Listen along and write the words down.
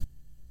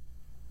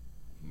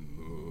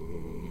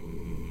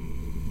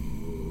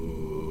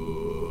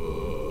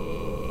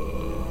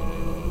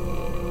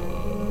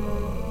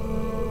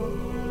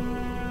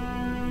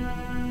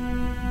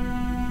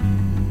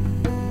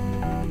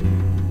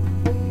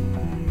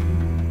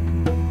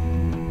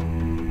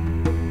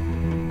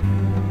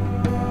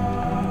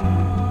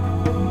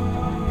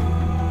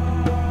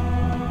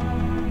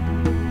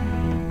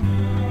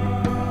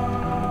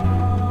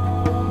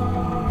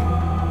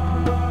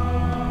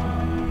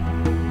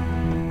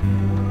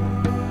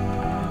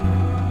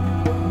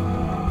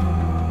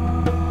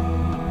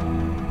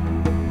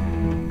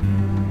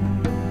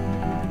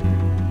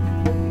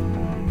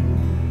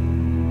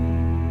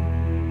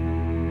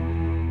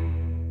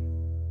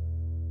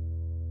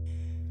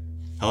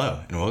Hello,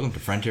 and welcome to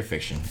Frontier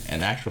Fiction,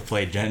 an actual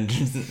play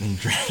Dungeons and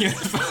Dragons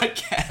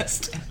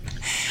podcast.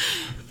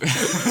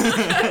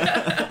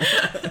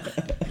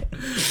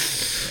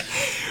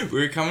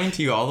 We're coming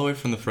to you all the way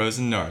from the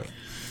frozen north.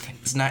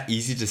 It's not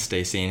easy to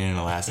stay sane in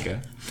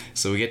Alaska,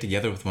 so we get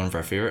together with one of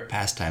our favorite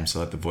pastimes to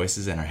let the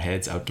voices in our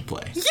heads out to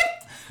play.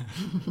 Yep!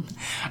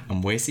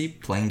 I'm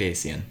Wasey, playing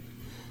Dacian.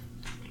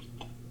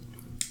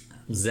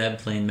 Zeb,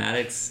 playing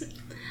Maddox.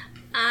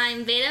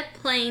 I'm Veda,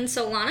 playing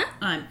Solana.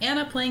 I'm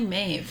Anna, playing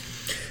Maeve.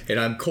 And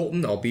I'm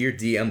Colton, I'll be your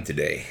DM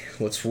today.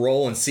 Let's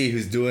roll and see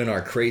who's doing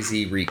our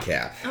crazy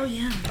recap. Oh,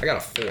 yeah. I got a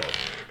 4.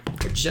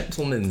 A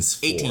gentleman's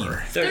 4. 18.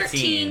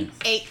 13.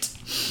 8.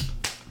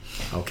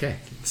 Okay,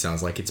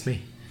 sounds like it's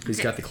me. Who's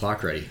got the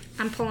clock ready?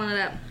 I'm pulling it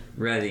up.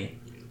 Ready.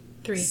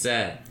 3,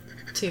 Set.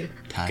 2,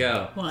 Time.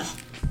 Go. 1.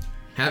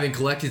 Having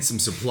collected some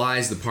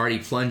supplies, the party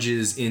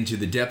plunges into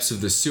the depths of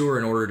the sewer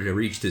in order to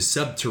reach the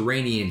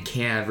subterranean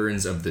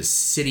caverns of the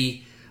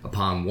city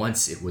upon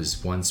which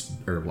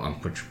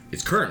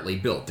it's currently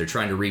built. They're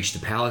trying to reach the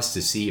palace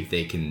to see if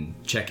they can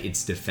check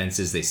its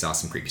defenses. They saw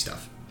some creepy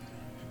stuff.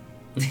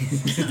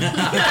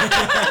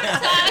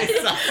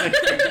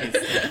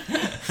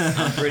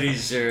 I'm pretty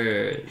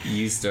sure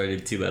you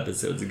started 2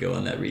 episodes ago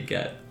on that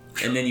recap.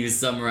 And then you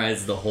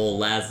summarized the whole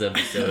last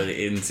episode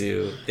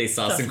into they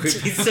saw some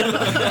creepy stuff.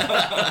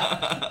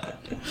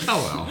 Oh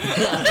well.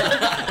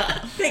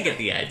 They get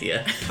the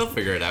idea. They'll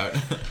figure it out.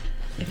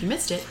 If you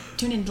missed it,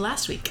 tune in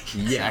last week.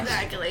 Yeah.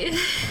 Exactly.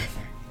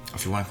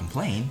 If you want to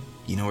complain,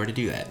 you know where to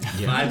do that.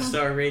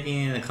 5-star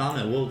rating and a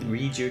comment. We'll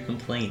read your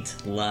complaint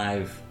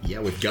live. Yeah,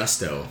 with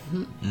gusto.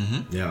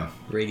 Mm-hmm. Yeah.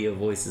 Radio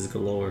voices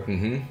galore.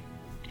 Mm-hmm.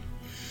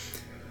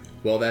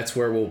 Well, that's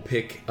where we'll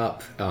pick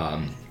up.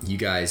 You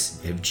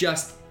guys have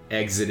just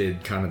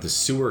exited kind of the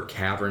sewer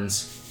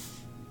caverns,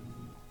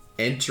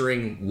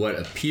 entering what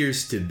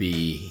appears to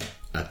be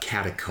a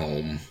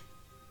catacomb,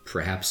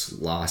 perhaps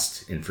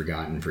lost and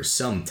forgotten for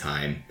some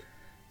time,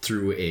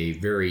 through a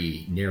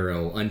very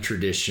narrow,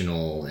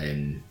 untraditional,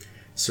 and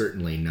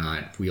certainly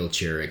not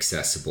wheelchair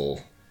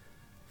accessible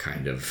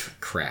kind of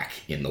crack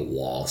in the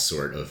wall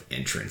sort of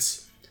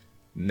entrance.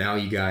 Now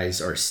you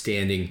guys are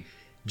standing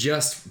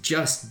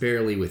just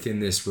barely within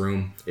this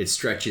room. It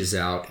stretches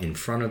out in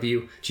front of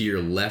you. To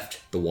your left,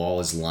 the wall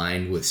is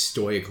lined with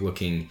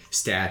stoic-looking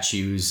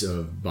statues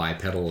of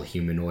bipedal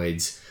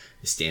humanoids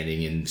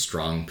standing in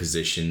strong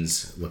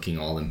positions, looking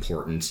all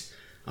important.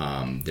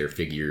 Their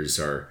figures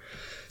are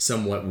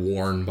somewhat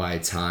worn by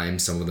time,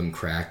 some of them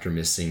cracked or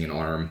missing an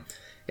arm.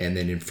 And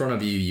then in front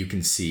of you, you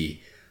can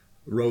see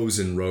rows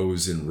and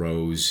rows and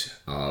rows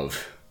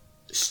of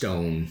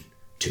stone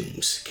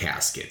tombs,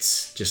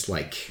 caskets, just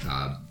like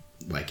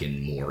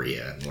in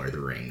Moria, Lord of the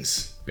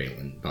Rings,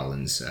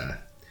 Balin's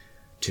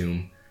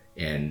tomb.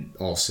 And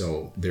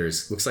also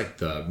looks like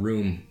the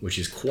room, which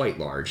is quite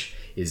large,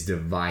 is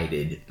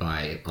divided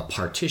by a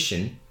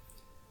partition,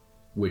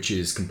 which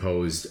is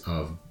composed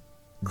of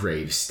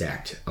graves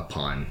stacked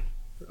upon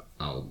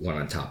one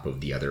on top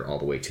of the other all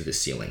the way to the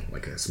ceiling,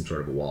 like some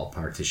sort of a wall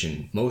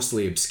partition,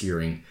 mostly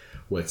obscuring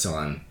what's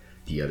on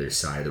the other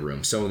side of the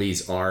room. Some of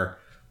these are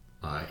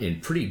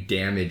in pretty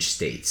damaged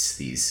states,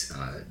 these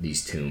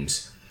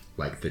tombs,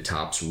 like the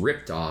tops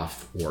ripped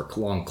off or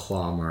long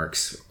claw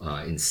marks,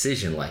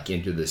 incision-like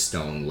into the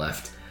stone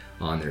left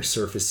on their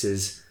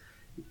surfaces.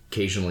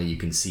 Occasionally you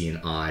can see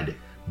an odd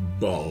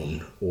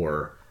bone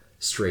or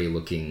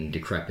stray-looking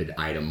decrepit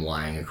item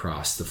lying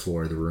across the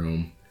floor of the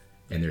room,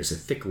 and there's a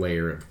thick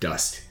layer of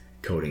dust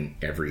coating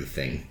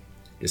everything,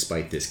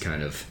 despite this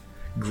kind of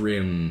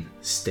grim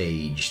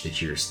stage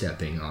that you're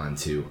stepping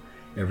onto.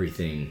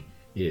 Everything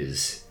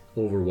is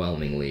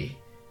overwhelmingly,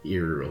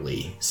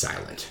 eerily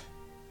silent.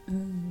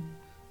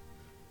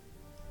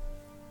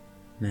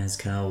 Man's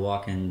kind of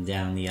walking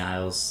down the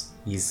aisles.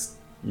 He's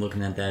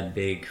looking at that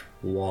big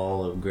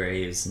wall of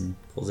graves and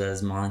pulls out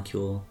his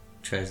monocule,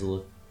 tries to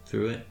look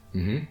through it.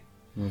 Mm-hmm.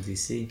 What does he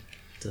see?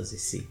 Does he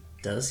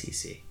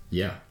see?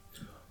 Yeah.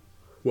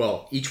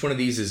 Well, each one of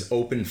these is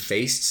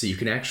open-faced, so you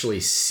can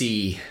actually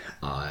see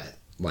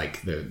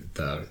like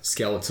the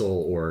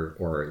skeletal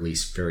or at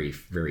least very,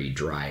 very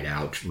dried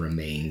out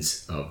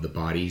remains of the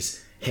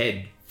bodies.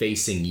 Head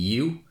facing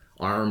you,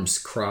 arms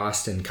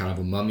crossed in kind of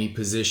a mummy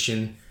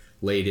position,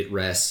 laid at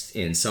rest,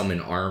 and some in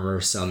armor,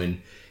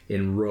 some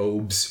in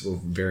robes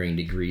of varying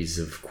degrees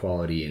of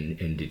quality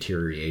and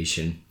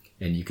deterioration.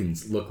 And you can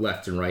look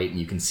left and right, and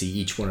you can see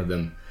each one of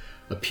them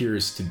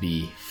appears to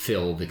be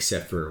filled,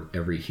 except for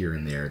every here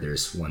and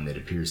there's one that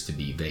appears to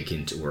be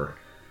vacant or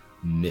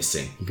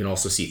missing. You can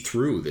also see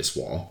through this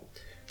wall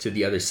to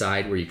the other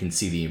side, where you can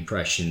see the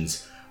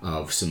impressions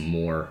of some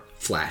more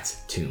flat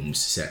tombs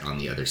set on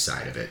the other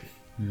side of it.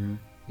 Mm-hmm.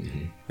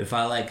 Mm-hmm. If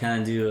I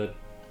kind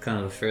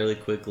of a fairly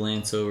quick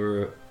glance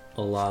over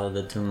a lot of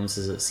the tombs,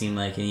 does it seem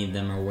like any of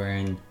them are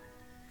wearing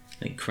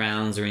like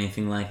crowns or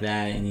anything like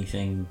that?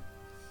 Anything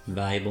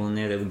valuable in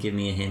there that would give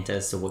me a hint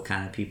as to what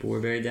kind of people were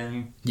buried down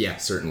here? Yeah,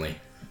 certainly.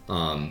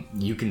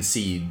 You can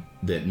see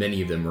that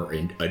many of them are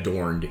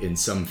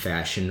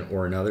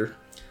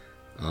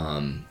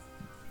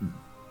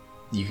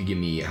you could give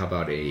me, how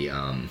about a,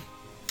 I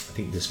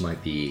think this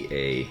might be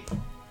a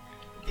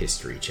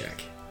history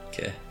check.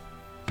 Okay.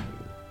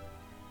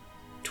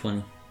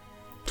 20.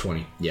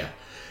 20, yeah.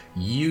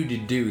 You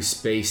deduce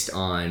based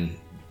on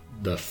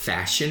the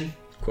fashion,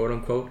 quote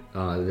unquote,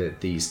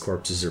 that these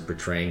corpses are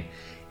portraying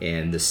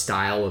and the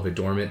style of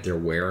adornment they're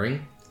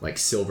wearing, like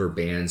silver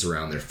bands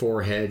around their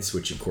foreheads,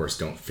 which of course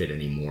don't fit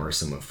anymore.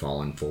 Some have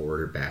fallen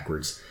forward or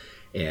backwards.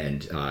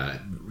 And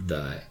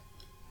the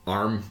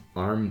bronze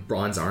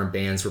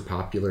armbands were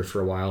popular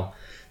for a while.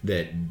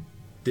 That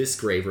this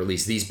grave, or at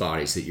least these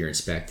bodies that you're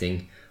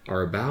inspecting,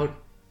 are about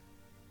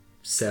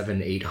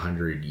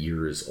 700-800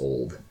 years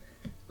old.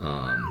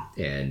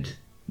 And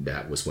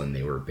that was when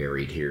they were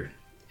buried here.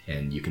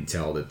 And you can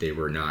tell that they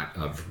were not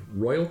of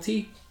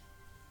royalty,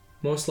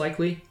 most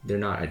likely. They're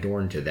not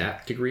adorned to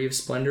that degree of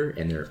splendor,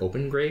 and they're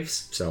open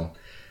graves. So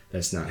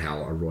that's not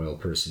how a royal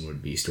person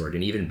would be stored.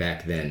 And even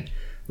back then,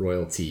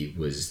 royalty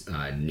was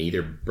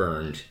neither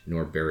burned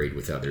nor buried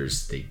with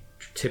others. They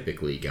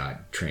typically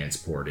got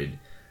transported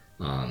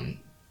to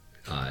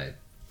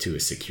a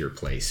secure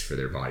place for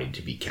their body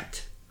to be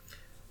kept.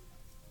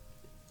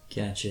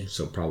 Gotcha.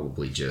 So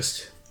probably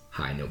just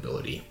high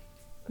nobility.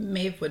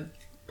 Maeve would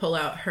pull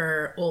out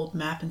her old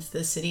map into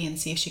the city and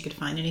see if she could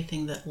find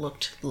anything that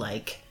looked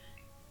like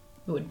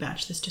it would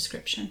match this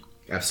description.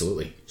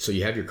 Absolutely. So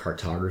you have your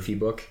cartography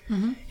book,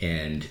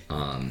 and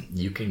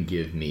you can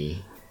give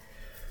me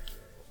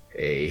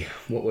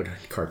what would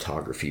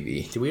cartography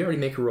be? Did we already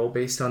make a roll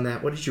based on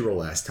that? What did you roll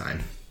last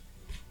time?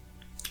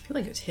 I feel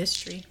like it was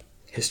history.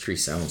 History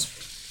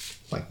sounds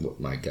like what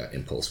my gut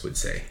impulse would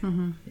say.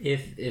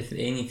 If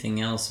anything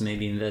else,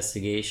 maybe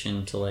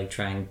investigation to like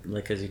try and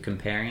like as you're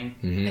comparing.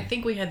 I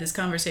think we had this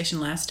conversation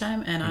last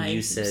time, and I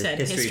you said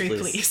history,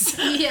 please.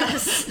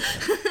 Yes.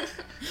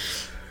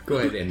 Go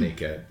ahead and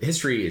make a...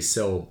 History is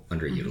so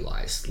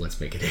underutilized.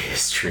 Let's make it a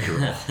history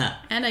roll.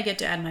 And I get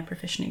to add my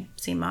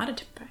proficiency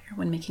modifier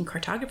when making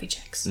cartography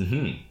checks.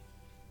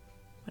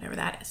 Whatever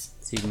that is.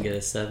 So you can get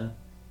a 7.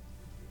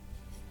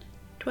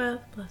 12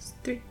 plus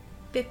 3,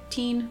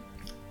 15.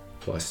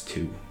 Plus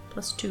 2.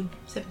 Plus 2,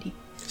 17.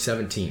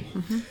 17.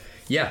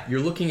 Yeah, you're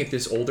looking at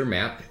this older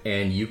map,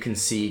 and you can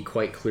see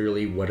quite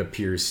clearly what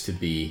appears to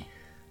be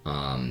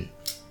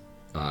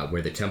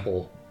where the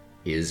temple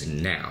is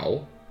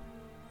now.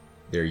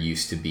 There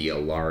used to be a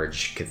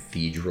large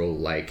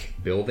cathedral-like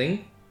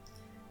building,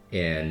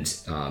 and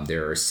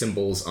there are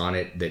symbols on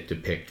it that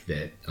depict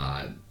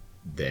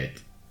that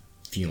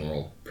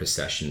funeral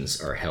processions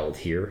are held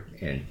here.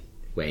 And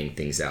weighing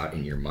things out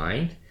in your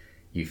mind,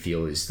 you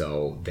feel as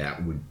though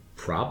that would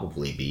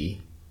probably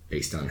be,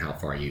 based on how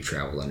far you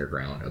traveled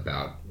underground,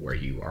 about where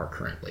you are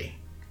currently.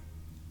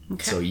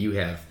 Okay. So you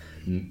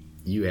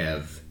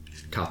have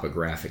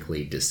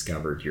topographically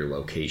discovered your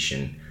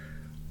location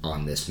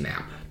on this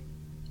map.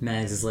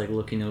 Mags is like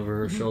looking over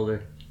her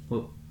shoulder.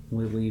 What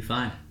will you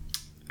find?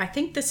 I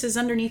think this is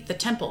underneath the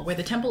temple, where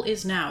the temple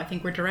is now. I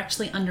think we're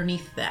directly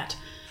underneath that.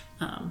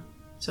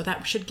 So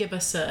that should give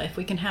us, if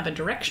we can have a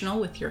directional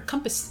with your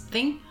compass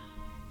thing,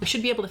 we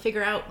should be able to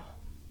figure out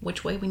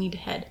which way we need to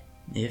head.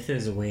 If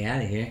there's a way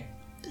out of here.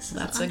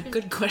 That's a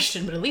good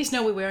question, but at least we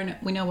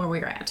know where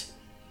we're at.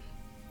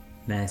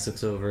 Max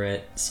looks over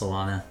at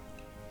Solana.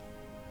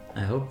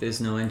 I hope there's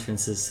no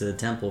entrances to the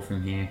temple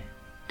from here.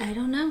 I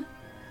don't know.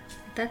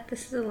 I thought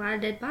this is a lot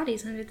of dead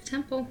bodies under the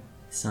temple.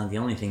 It's not the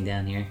only thing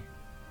down here.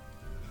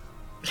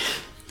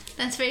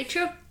 That's very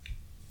true.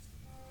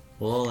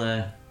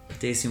 Well,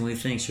 Daisy, what do you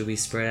think? Should we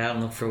spread out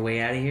and look for a way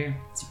out of here?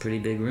 It's a pretty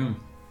big room.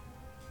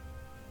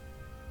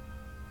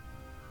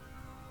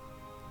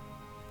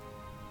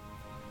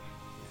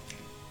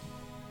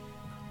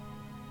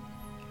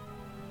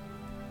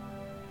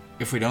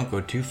 If we don't go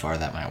too far,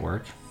 that might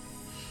work.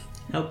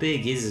 How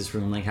big is this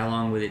room? Like, how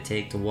long would it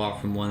take to walk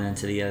from one end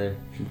to the other?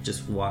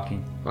 Just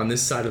walking. On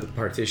this side of the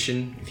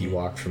partition, if you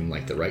walk from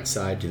like the right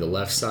side to the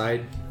left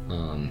side,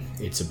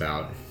 it's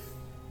about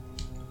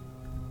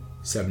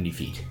 70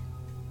 feet.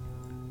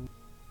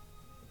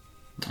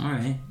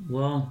 Alright,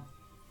 well,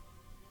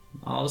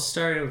 I'll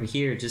start over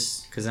here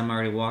just because I'm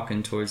already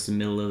walking towards the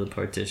middle of the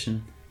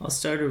partition. I'll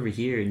start over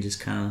here and just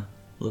kind of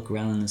look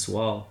around this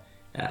wall.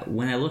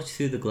 When I looked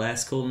through the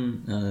glass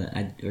golden,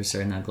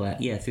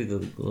 through the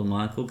little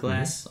monocle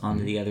glass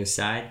onto the other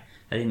side,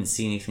 I didn't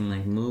see anything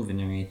like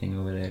moving or anything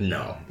over there.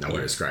 No, I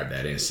would describe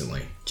that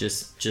instantly.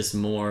 Just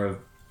more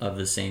of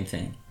the same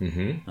thing.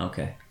 Mm-hmm.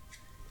 Okay.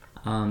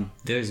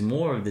 There's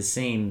more of the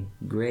same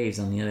graves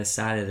on the other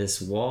side of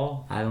this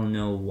wall. I don't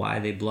know why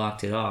they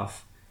blocked it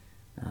off,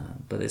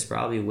 but there's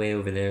probably a way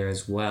over there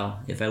as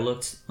well. If I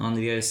looked on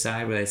the other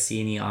side, would I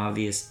see any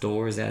obvious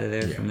doors out of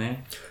there from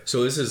there?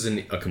 So this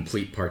isn't a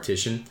complete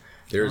partition.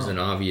 There's an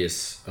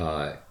obvious,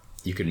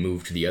 you can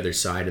move to the other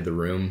side of the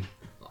room,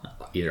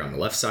 either on the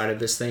left side of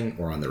this thing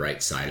or on the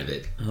right side of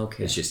it.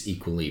 Okay. It's just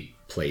equally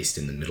placed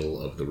in the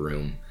middle of the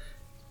room,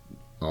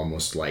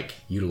 almost like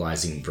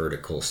utilizing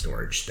vertical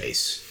storage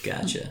space.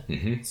 Gotcha.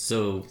 Mm-hmm.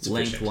 So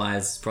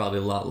lengthwise, it's probably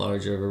a lot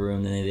larger of a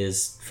room than it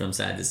is from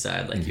side to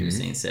side, like you were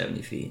saying,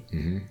 70 feet.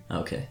 Mm-hmm.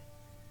 Okay.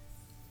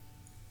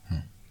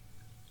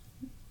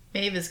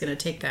 Maeve is going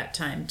to take that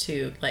time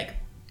to, like,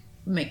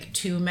 make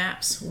 2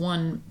 maps.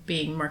 One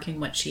being marking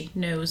what she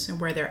knows and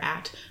where they're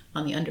at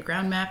on the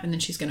underground map, and then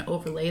she's going to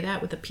overlay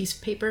that with a piece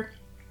of paper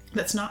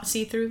that's not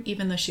see-through,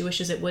 even though she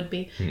wishes it would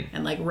be,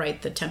 and, like,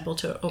 write the temple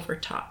to over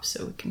top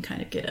so we can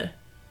kind of get a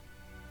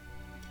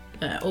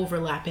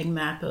overlapping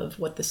map of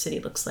what the city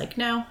looks like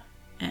now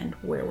and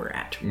where we're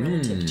at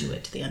relative to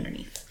it, to the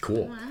underneath.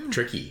 Cool. Wow.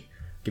 Tricky.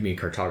 Give me a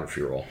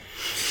cartography roll.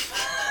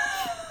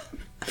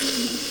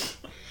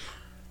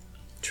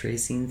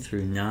 Tracing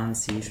through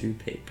non-see-through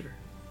paper.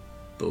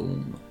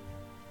 Boom.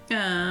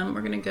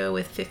 We're gonna go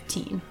with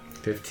 15.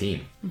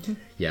 15.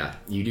 Yeah,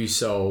 you do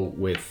so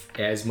with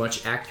as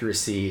much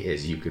accuracy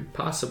as you could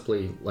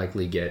possibly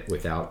likely get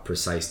without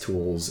precise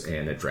tools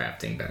and a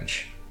drafting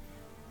bench.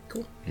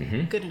 Cool.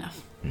 Good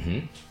enough.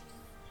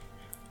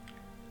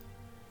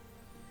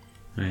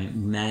 Alright,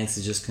 Maddox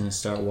is just gonna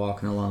start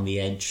walking along the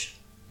edge,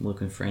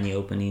 looking for any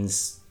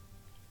openings,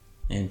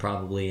 and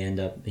probably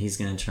he's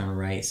gonna turn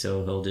right,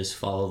 so he'll just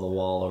follow the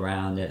wall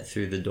around it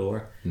through the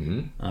door,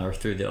 or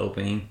through the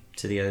opening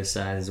to the other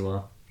side as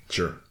well.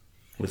 Sure.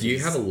 Do you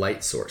have a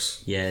light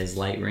source? Yeah, his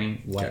light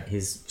ring. Okay.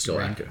 His still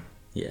ring. active.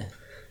 Yeah.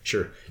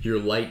 Sure. Your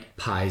light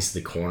pies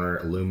the corner,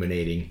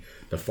 illuminating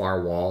the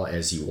far wall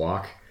as you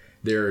walk.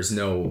 There's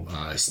no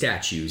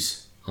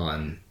statues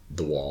on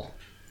the wall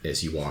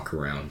as you walk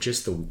around,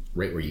 just the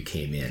right where you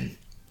came in,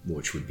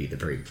 which would be the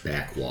very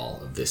back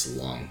wall of this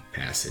long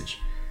passage.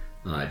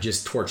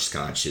 Just torch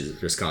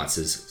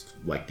sconces,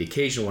 like the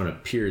occasional one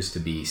appears to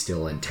be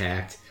still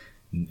intact.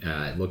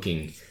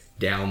 Looking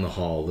down the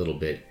hall a little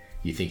bit,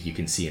 you think you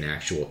can see an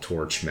actual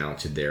torch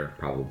mounted there,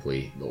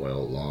 probably the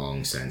oil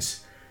long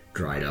since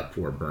dried up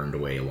or burned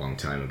away a long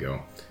time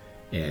ago.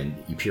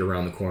 And you peer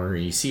around the corner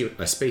and you see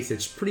a space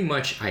that's pretty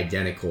much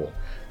identical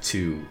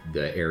to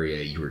the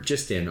area you were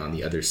just in on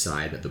the other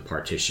side of the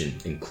partition,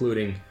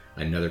 including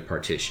another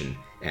partition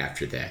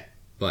after that.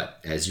 But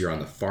as you're on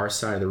the far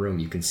side of the room,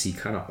 you can see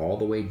kind of all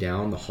the way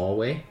down the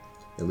hallway,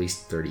 at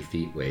least 30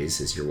 feet ways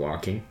as you're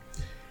walking.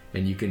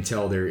 And you can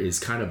tell there is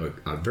kind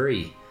of a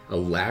very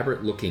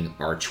elaborate looking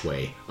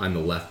archway on the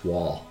left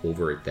wall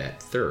over at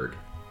that third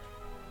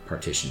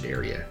partitioned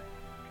area.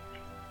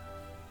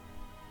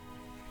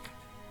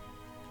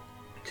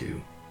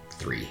 2,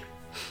 3.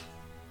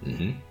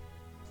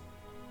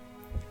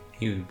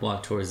 He would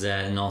walk towards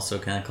that and also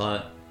kind of call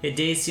it, "Hey,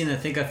 Dacian, I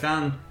think I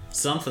found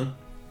something."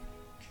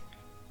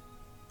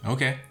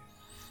 Okay.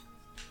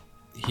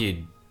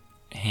 He'd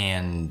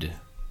hand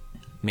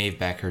Maeve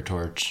back her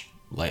torch,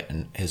 light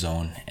his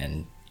own,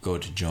 and go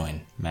to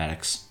join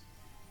Maddox.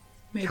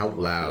 Maybe How we'll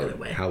walk the loud? other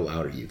way. How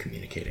loud are you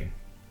communicating?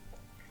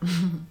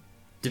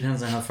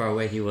 Depends on how far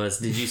away he was.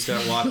 Did you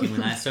start walking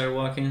when I started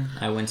walking?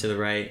 I went to the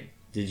right.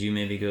 Did you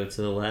maybe go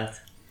to the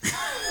left?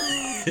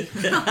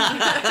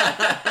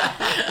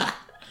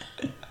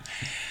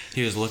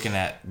 He was looking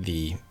at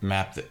the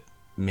map that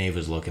Maeve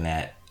was looking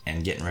at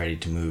and getting ready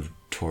to move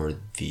toward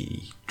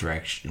the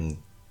direction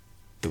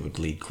that would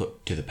lead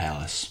to the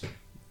palace.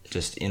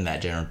 Just in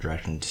that general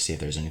direction to see if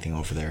there's anything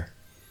over there.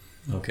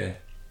 Okay.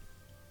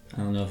 I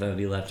don't know if that would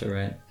be left or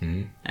right.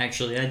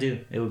 Actually, I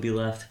do. It would be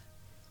left.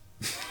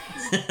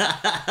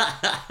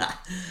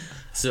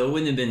 So it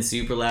wouldn't have been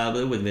super loud,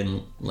 but it would have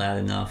been loud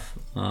enough.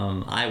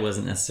 I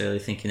wasn't necessarily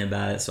thinking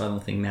about it, so I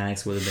don't think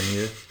Maddox would have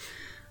been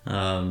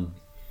either.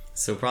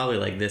 So probably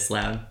like this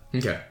loud.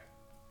 Okay.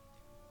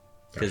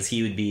 Because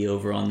he would be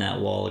over on that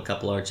wall a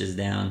couple arches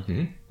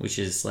down, which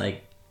is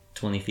like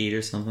 20 feet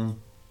or something.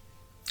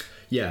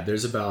 Yeah,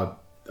 there's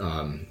about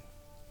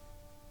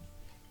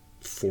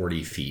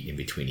 40 feet in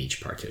between each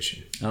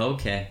partition. Oh,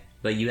 okay.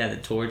 But you had a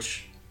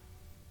torch,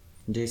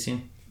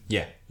 Dacian?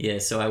 Yeah. Yeah,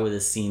 so I would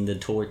have seen the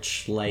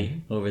torch light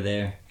over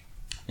there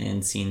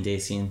and seen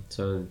Dacian,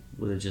 so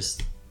I would have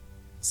just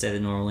said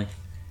it normally.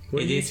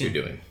 What Hey, are you Dacian.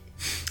 two doing?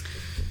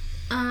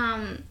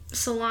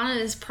 Solana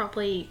is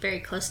probably very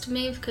close to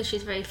Maeve because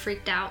she's very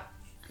freaked out.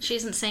 She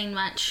isn't saying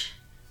much.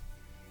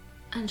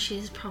 And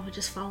she's probably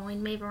just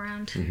following Maeve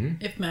around.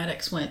 If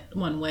Maddox went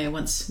one way,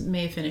 once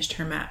May finished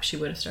her map, she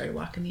would have started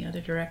walking the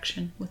other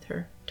direction with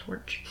her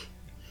torch.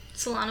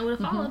 Solana would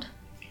have followed.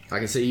 I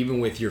can say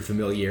even with your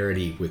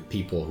familiarity with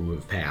people who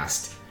have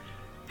passed,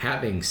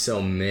 having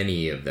so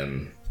many of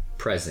them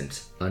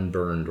present,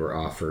 unburned or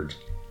offered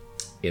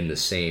in the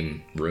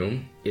same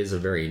room is a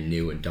very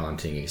new and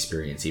daunting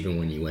experience. Even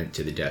when you went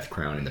to the Death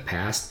Crown in the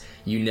past,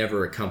 you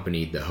never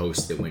accompanied the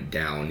host that went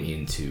down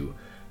into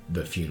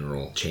the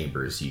funeral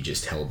chambers. You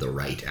just held the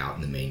rite out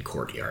in the main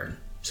courtyard.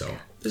 So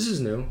this is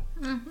new.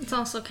 It's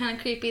also kind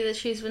of creepy that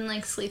she's been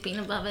like sleeping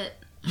above it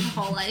her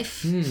whole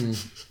life. You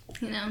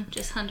know,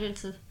 just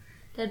hundreds of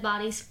dead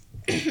bodies.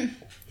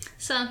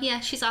 So yeah,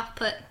 she's off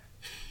put.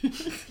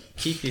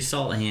 Keep your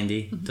salt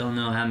handy. Don't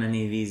know how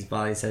many of these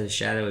bodies had a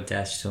shadow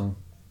attached to them.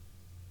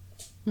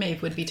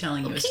 Maeve would be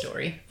telling you a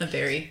story, a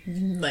very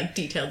like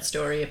detailed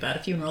story about a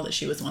funeral that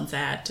she was once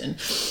at and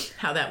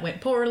how that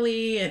went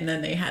poorly, and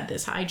then they had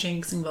this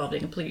hijinks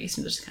involving a police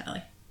and just kind of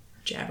like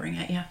jabbering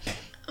at you.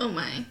 Oh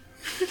my.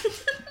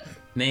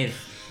 Maeve,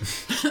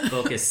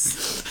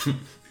 focus.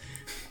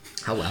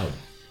 How loud?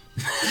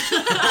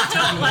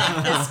 don't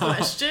like this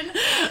question.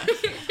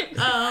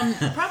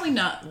 Probably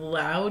not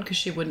loud because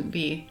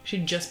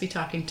she'd just be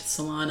talking to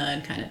Solana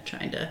and kind of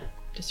trying to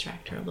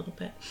distract her a little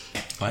bit.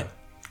 What?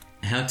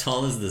 How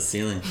tall is the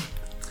ceiling?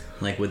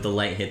 Like, would the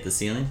light hit the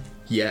ceiling?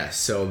 Yeah,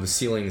 so the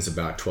ceiling is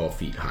about 12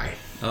 feet high.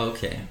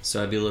 Okay,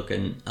 so I'd be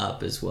looking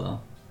up as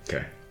well.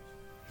 Okay.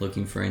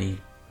 Looking for any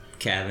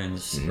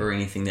caverns or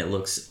anything that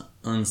looks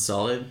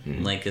unsolid.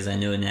 Like, because I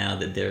know now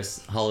that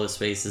there's hollow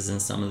spaces in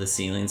some of the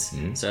ceilings.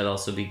 So I'd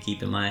also be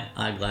keeping my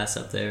eyeglass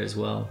up there as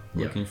well,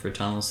 looking for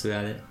tunnels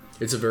throughout it.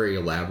 It's a very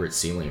elaborate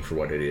ceiling for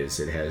what it is.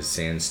 It has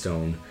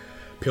sandstone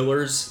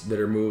pillars that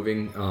are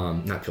moving,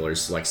 not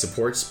pillars, like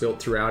supports built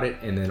throughout it.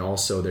 And then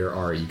also there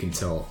are, you can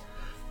tell,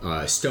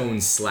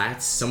 stone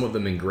slats, some of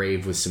them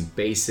engraved with some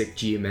basic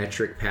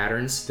geometric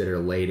patterns that are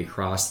laid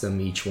across them,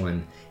 each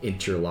one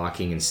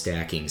interlocking and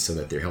stacking so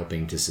that they're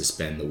helping to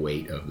suspend the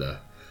weight of the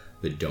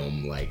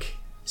dome-like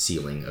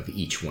ceiling of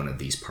each one of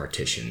these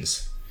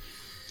partitions.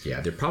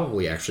 Yeah, they're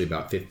probably actually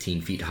about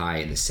 15 feet high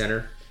in the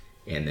center,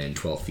 and then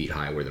 12 feet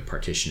high where the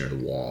partition or the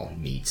wall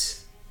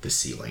meets the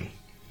ceiling.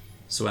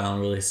 So I don't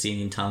really see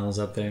any tunnels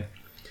up there.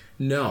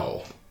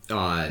 No.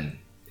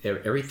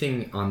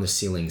 Everything on the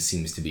ceiling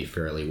seems to be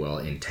fairly well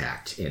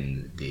intact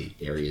in the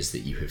areas that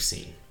you have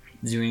seen.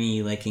 Is there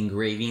any, like,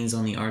 engravings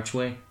on the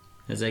archway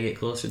as I get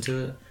closer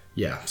to it?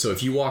 Yeah, so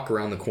if you walk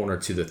around the corner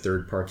to the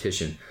third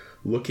partition,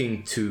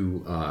 looking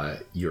to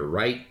your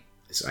right,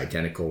 it's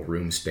identical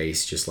room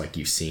space, just like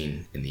you've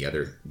seen in the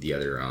other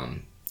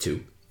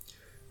two.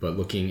 But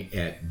looking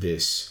at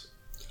this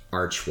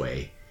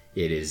archway,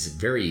 it is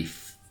very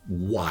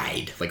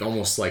wide, like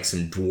almost like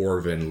some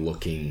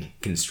dwarven-looking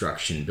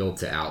construction built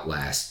to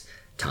outlast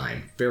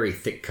time. Very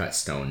thick-cut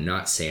stone,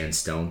 not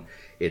sandstone.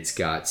 It's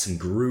got some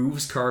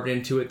grooves carved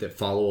into it that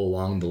follow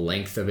along the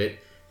length of it.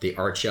 They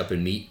arch up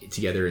and meet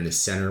together in the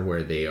center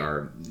where they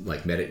are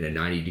like met at a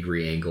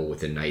 90-degree angle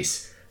with a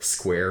nice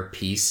square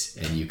piece,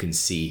 and you can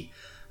see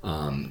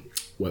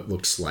what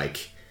looks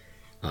like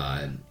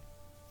a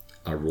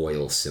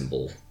royal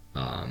symbol,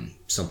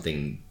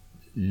 something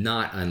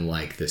not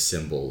unlike the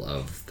symbol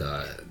of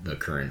the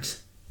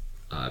current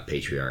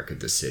patriarch of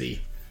the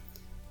city,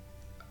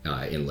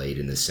 inlaid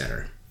in the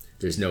center.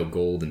 There's no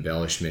gold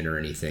embellishment or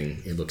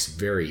anything. It looks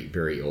very,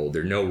 very old.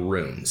 There are no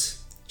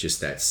runes, just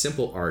that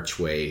simple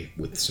archway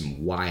with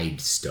some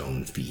wide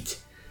stone feet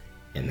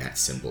and that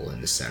symbol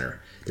in the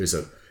center. There's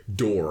a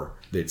door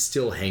that's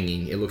still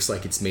hanging. It looks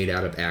like it's made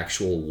out of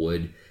actual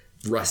wood.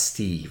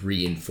 Rusty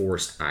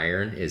reinforced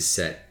iron is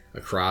set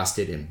across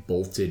it and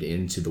bolted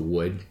into the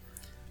wood.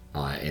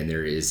 And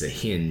there is a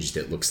hinge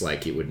that looks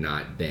like it would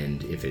not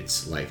bend if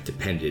its life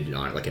depended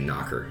on it, like a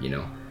knocker,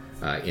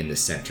 in the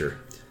center.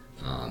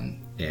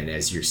 And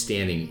as you're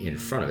standing in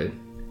front of it,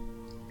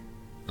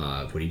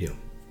 what do you do?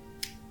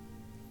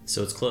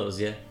 So it's closed,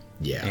 yeah?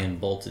 Yeah.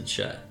 And bolted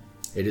shut.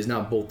 It is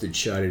not bolted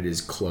shut, it is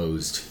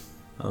closed.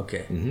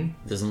 Okay.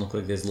 Doesn't look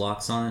like there's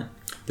locks on it?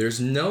 There's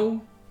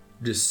no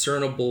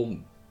discernible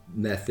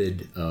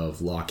method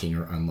of locking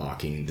or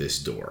unlocking this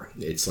door.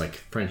 It's like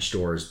French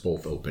doors,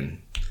 both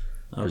open.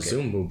 Okay.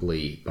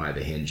 Presumably by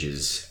the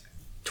hinges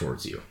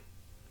towards you.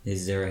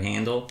 Is there a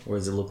handle, or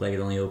does it look like it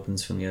only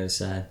opens from the other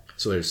side?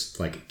 So there's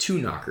like two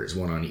knockers,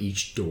 one on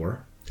each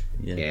door,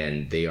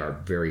 and they are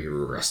very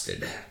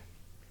rusted.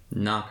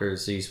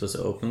 Knockers, so you're supposed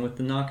to open with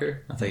the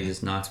knocker? I thought you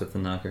just knocked with the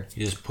knocker.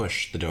 You just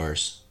push the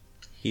doors.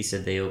 He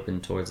said they open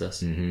towards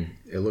us.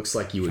 It looks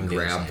like you would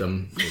grab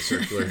them, the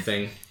circular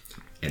thing,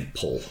 and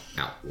pull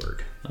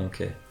outward.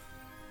 Okay.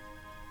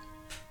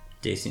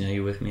 Jason, are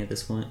you with me at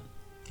this point?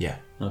 Yeah.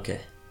 Okay.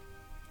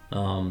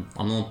 I'm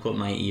gonna put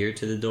my ear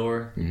to the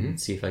door and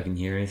see if I can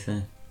hear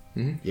anything.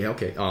 Yeah,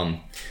 okay.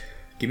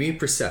 Give me a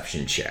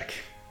perception check.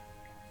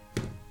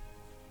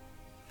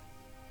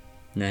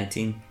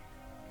 19.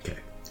 Okay.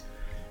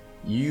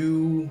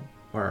 You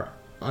are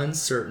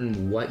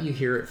uncertain what you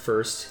hear at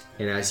first,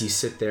 and as you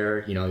sit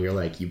there, you're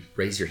like, you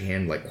raise your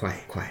hand like,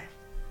 quiet, quiet.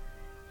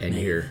 And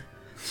you hear,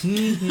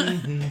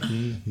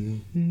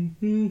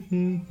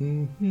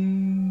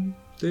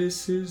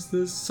 this is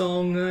the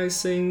song I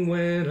sing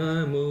when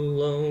I'm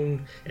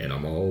alone, and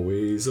I'm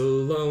always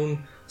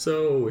alone,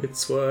 so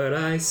it's what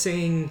I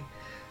sing.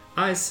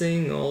 I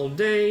sing all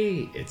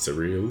day, it's a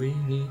really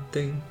neat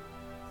thing.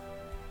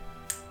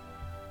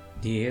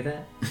 Do you hear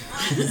that?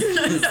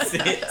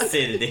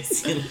 Say it,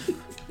 Jason.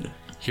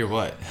 Hear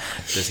what?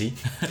 Does he?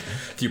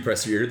 Do you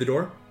press your ear to the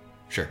door?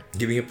 Sure.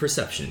 Give me a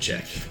perception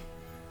check.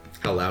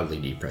 How loudly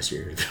do you press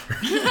your ear to the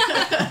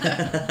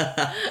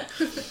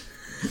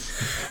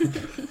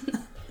door?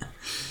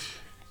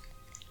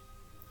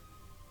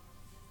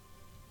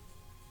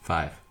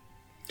 5.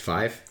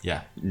 5?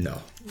 Yeah.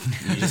 No.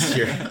 You just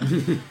hear...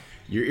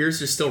 Your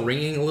ears are still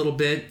ringing a little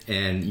bit,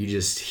 and you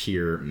just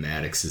hear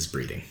Maddox's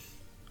breathing.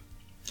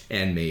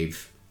 And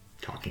Maeve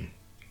talking.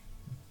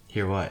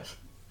 Hear what?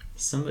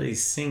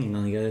 Somebody's singing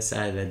on the other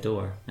side of that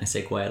door. I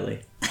say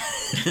quietly.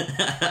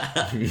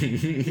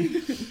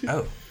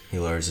 Oh. He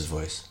lowers his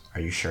voice.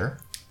 Are you sure?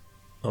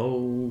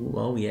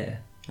 Oh yeah.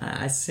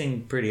 I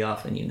sing pretty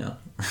often,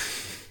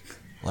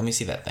 Let me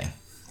see that thing.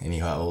 And he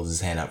holds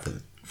his hand out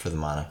for the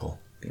monocle.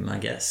 Be my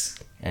guess.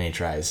 And he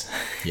tries.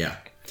 Yeah.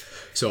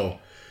 So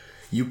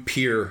you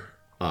peer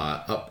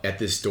up at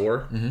this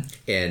door,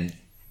 and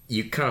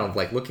you kind of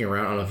like looking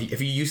around. I don't know if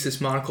have you used this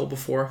monocle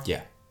before?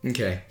 Yeah.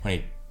 Okay.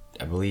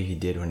 I believe he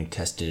did when he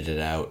tested it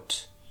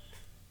out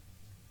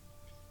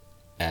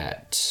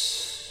at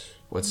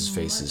what's his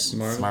face's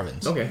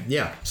Marvin's. Okay.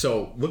 Yeah.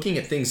 So looking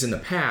at things in the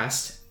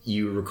past,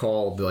 you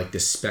recall the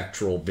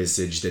spectral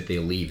visage that they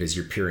leave as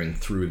you're peering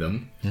through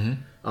them.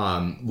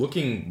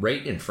 Looking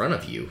right in front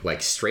of you,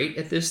 like straight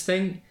at this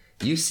thing,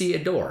 you see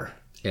a door,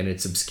 and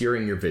it's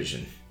obscuring your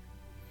vision.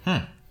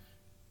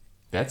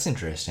 That's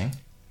interesting.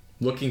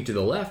 Looking to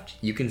the left,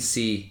 you can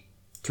see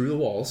through the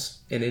walls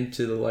and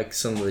into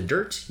some of the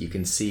dirt. You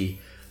can see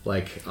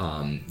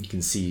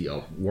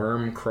a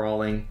worm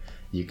crawling.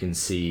 You can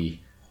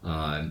see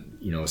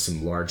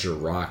some larger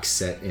rocks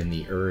set in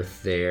the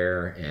earth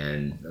there,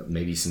 and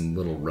maybe some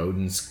little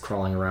rodents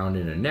crawling around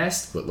in a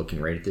nest. But looking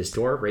right at this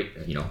door,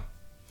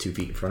 2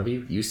 feet in front of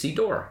you, you see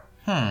door.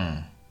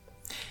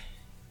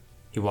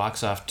 He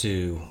walks off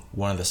to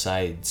one of the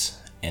sides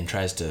and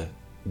tries to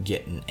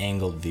get an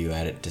angled view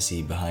at it to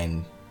see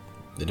behind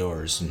the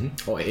doors.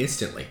 Oh,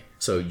 instantly.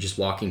 So just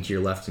walking to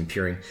your left and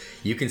peering,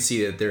 you can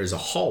see that there's a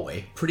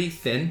hallway, pretty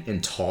thin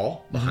and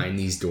tall, behind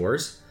these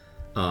doors.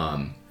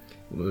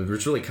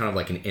 It's really kind of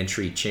like an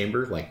entry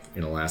chamber, like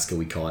in Alaska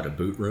we call it a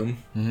boot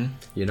room,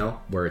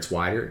 where it's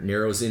wider. It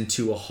narrows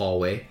into a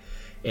hallway,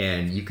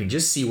 and you can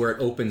just see where it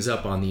opens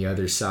up on the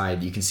other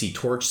side. You can see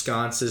torch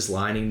sconces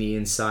lining the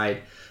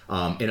inside,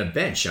 and a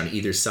bench on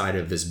either side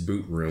of this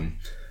boot room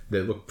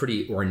that look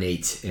pretty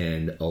ornate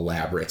and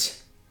elaborate.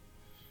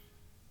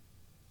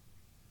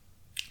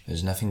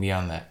 There's nothing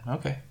beyond that.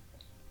 Okay.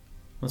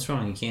 What's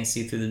wrong? You can't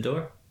see through the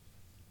door?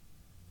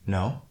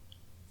 No.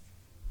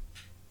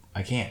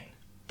 I can't.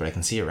 But I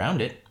can see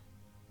around it.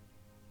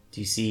 Do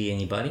you see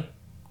anybody?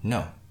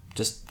 No.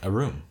 Just a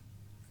room.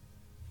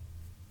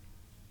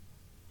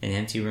 An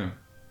empty room.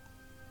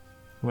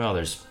 Well,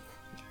 there's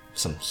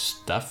some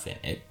stuff in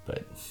it,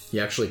 but...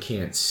 You actually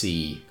can't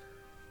see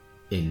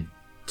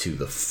into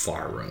the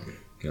far room.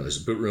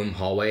 There's a boot room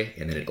hallway,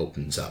 and then it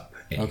opens up,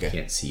 and you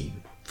can't see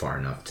far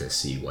enough to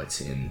see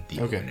what's in the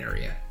open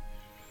area.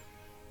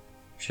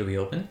 Should we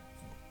open it?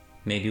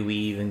 Maybe we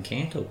even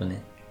can't open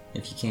it.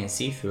 If you can't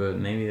see through it,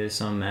 maybe there's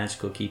some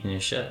magical keeping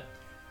it shut.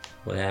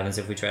 What happens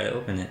if we try to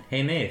open it?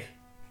 Hey, Maeve.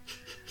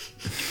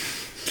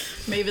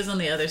 Maeve is on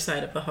the other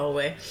side of the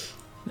hallway,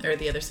 or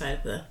the other side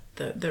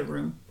of the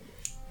room,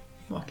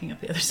 walking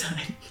up the other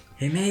side.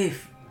 Hey,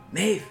 Maeve.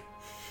 Maeve.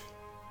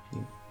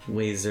 He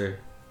waves her.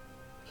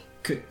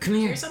 Come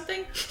here. Or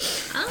something?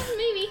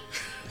 Maybe.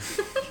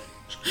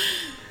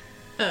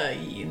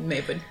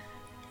 Maeve would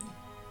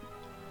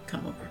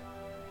come over.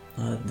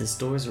 This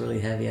door's really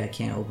heavy. I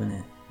can't open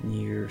it.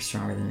 You're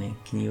stronger than me.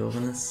 Can you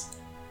open this?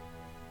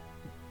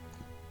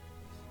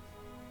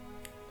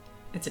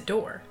 It's a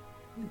door.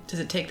 Does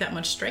it take that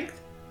much strength?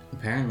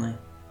 Apparently.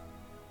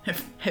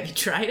 Have you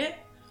tried it?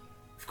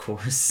 Of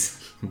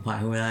course.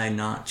 Why would I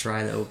not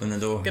try to open the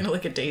door? I'm gonna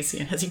look at Daisy,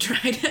 and has he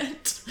tried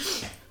it?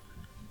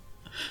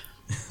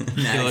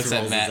 He looks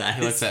at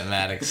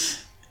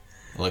Maddox.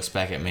 Looks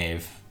back at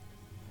Maeve.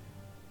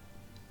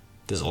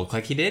 Does it look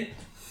like he did?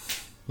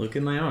 Look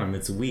at my arm.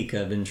 It's weak.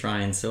 I've been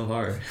trying so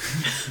hard.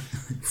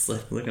 It's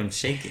like, look, I'm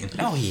shaking.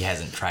 No, he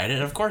hasn't tried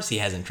it. Of course he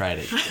hasn't tried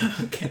it.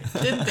 Okay.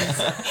 Didn't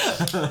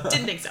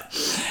think so.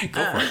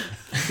 Go for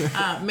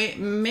it.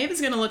 Maeve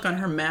is going to look on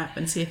her map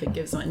and see if it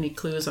gives any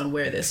clues on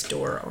where this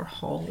door or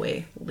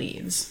hallway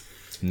leads.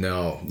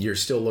 No, you're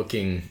still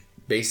looking.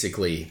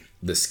 Basically,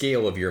 the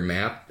scale of your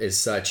map is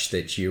such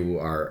that you've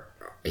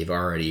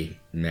already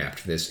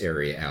mapped this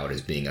area out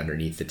as being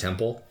underneath the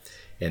temple,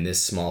 and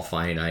this small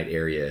finite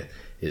area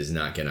is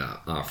not going to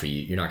offer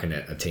you. You're not going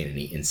to obtain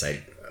any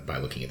insight by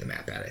looking at the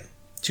map at it.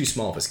 Too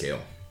small of a scale.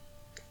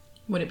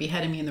 Would it be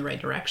heading me in the right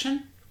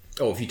direction?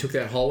 Oh, if you took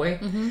that hallway?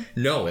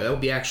 No, that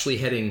would be actually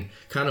heading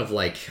kind of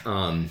like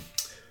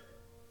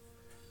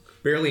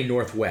barely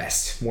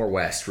northwest, more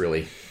west,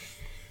 really.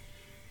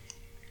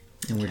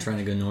 And we're trying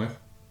to go north?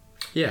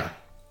 Yeah.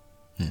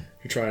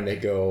 You're trying to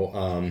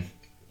go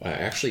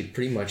actually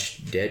pretty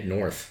much dead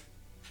north.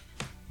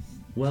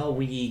 Well,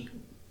 we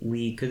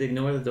could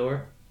ignore the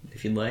door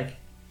if you'd like.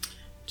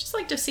 Just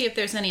like to see if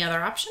there's any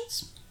other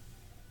options.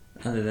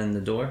 Other than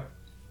the door?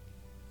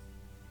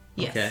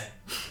 Yes. Okay.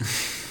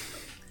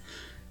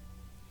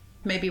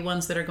 Maybe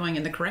ones that are going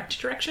in the correct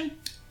direction?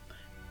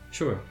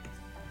 Sure.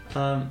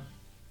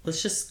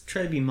 Let's just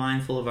try to be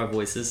mindful of our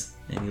voices.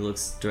 And he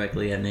looks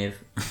directly at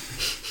Maeve.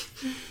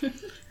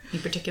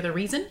 Any particular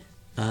reason?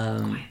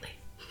 Quietly.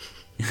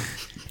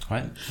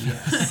 What?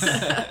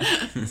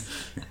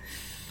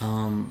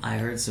 I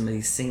heard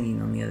somebody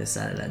singing on the other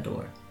side of that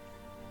door.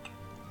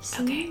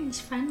 Singing's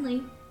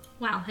friendly.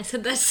 Wow, I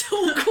said that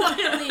so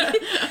quietly.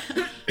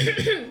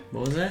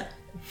 What was that?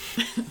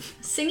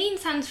 Singing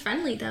sounds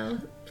friendly, though.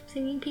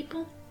 Singing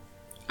people,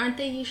 aren't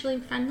they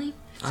usually friendly?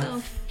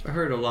 So, I've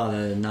heard a lot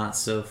of not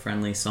so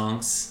friendly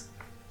songs.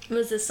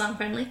 was this song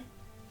friendly?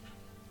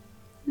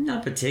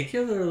 Not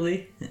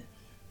particularly.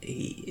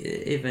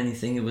 If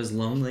anything, it was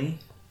lonely.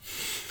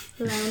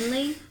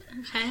 Lonely?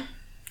 Okay.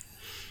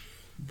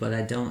 But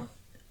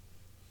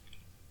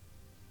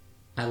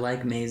I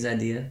like May's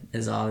idea,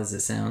 as odd as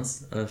it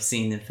sounds, of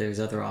seeing if there's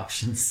other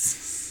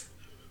options.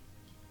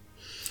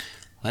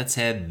 Let's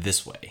head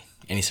this way.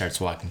 And he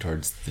starts walking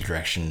towards the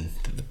direction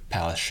that the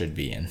palace should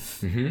be in.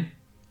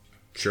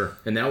 Sure.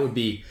 And that would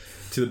be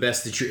to the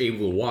best that you're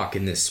able to walk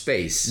in this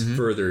space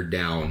further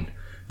down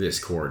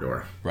this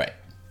corridor. Right.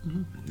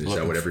 Is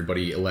that what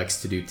everybody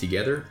elects to do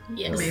together?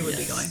 Yes. May would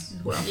be going as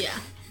well. Yeah.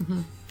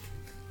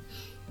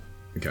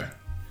 Okay.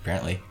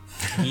 Apparently.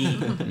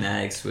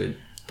 Maddox would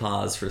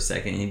pause for a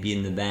second. He'd be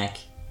in the back,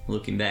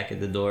 looking back at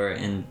the door,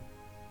 and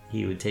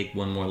he would take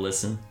one more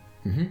listen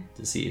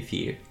to see if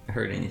he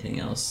heard anything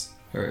else,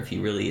 or if he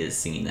really is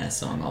singing that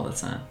song all the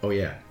time. Oh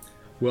yeah.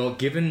 Well,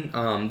 given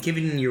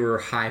your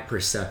high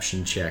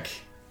perception check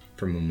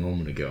from a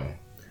moment ago,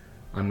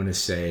 I'm gonna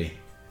say,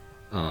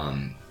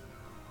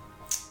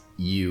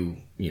 you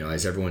know,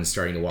 as everyone's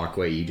starting to walk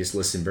away, you just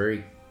listen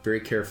very, very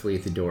carefully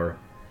at the door,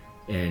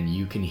 and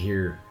you can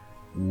hear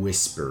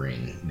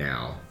whispering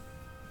now.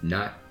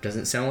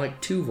 Doesn't sound like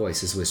two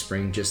voices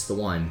whispering, just the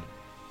one,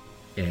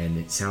 and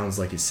it sounds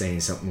like it's saying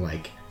something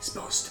like,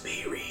 "Supposed to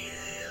be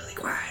really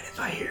quiet if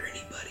I hear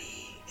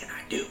anybody, and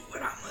I do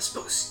what I'm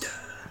supposed to."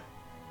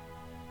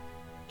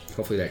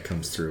 Hopefully that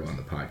comes through on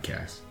the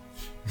podcast.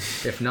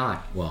 If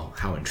not, well,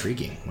 how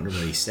intriguing. Wonder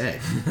what he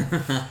said.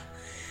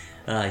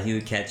 He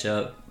would catch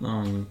up.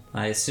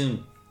 I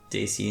assume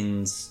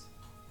Dacian's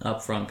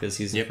up front because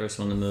he's the first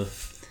one to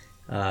move.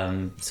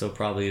 So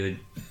probably would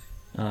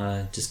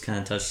just kind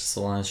of touch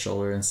Solana's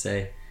shoulder and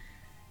say,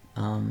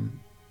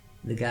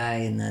 the guy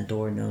in that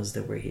door knows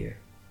that we're here.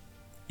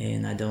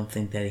 And I don't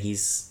think that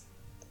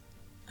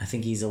I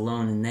think he's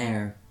alone in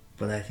there,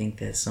 but I think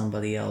that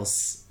somebody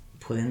else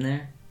put in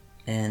there,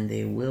 and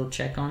they will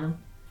check on him,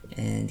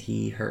 and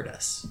he heard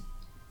us.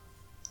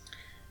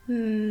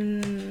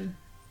 Maybe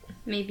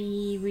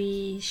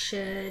we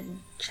should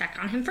check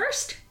on him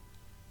first.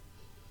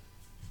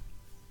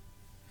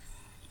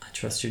 I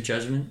trust your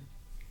judgment.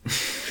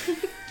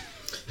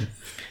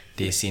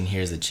 Dacian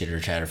hears the chitter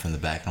chatter from the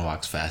back and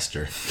walks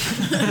faster.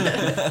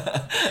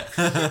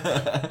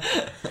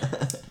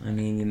 I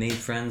mean, you made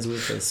friends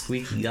with a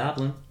squeaky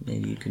goblin.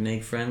 Maybe you could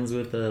make friends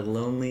with a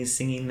lonely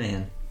singing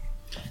man.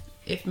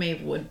 If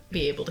Maeve would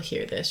be able to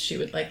hear this, she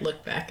would like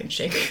look back and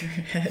shake her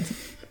head.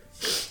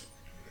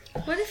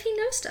 What if he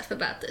knows stuff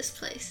about this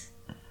place?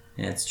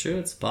 Yeah, it's true.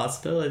 It's a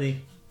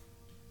possibility.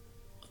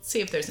 Let's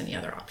see if there's any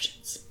other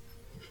options.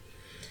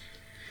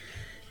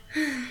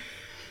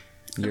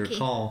 Your Okay.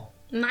 call.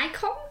 My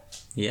call?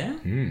 Yeah?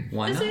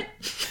 Why Is not?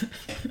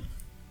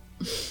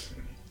 it?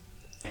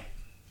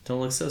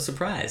 Don't look so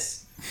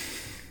surprised.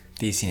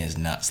 Dacian has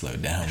not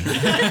slowed down.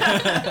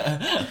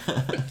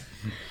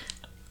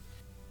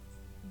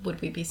 Would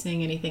we be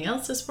seeing anything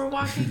else as we're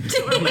walking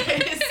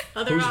doorways?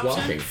 Other Who's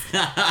options?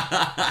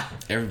 walking?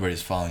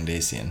 Everybody's following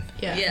Dacian.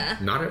 Yeah.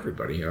 Not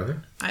everybody, are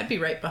there? I'd be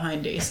right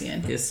behind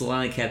Dacian. If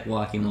Solana kept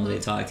walking while they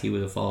talked, he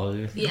would have followed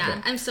her.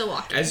 Yeah, I'm still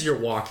walking. As you're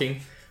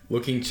walking,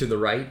 looking to the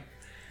right,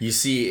 you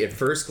see at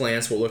first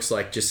glance what looks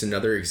like just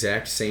another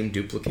exact same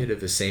duplicate of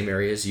the same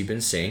areas you've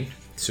been seeing.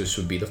 So this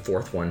would be the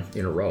fourth one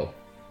in a row.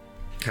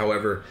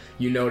 However,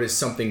 you notice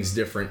something's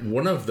different.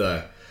 One of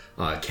the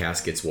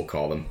caskets, we'll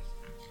call them,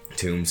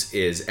 tombs,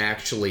 is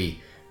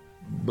actually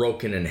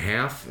broken in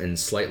half and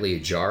slightly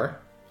ajar.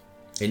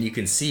 And you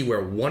can see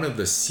where one of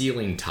the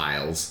ceiling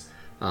tiles,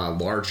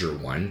 larger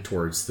one,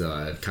 towards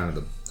the kind of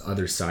the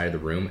other side of the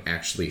room,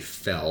 actually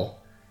fell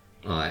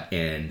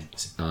and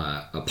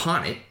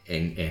upon it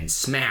and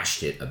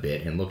smashed it a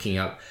bit. And looking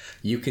up,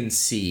 you can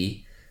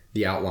see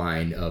the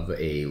outline of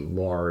a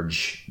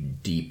large,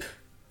 deep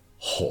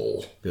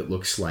hole that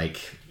looks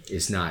like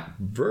it's not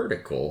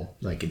vertical,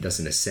 like it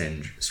doesn't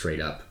ascend straight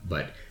up,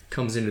 but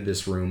comes into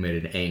this room at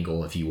an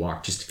angle. If you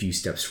walk just a few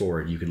steps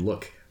forward, you could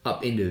look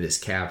up into this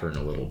cavern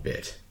a little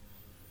bit.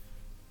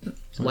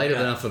 Light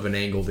enough of an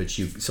angle that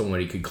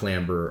somebody could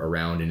clamber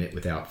around in it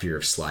without fear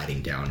of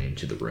sliding down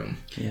into the room.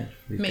 Yeah.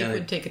 We've Maeve got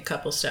would take a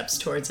couple steps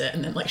towards it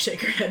and then like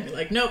shake her head and be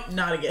like, nope,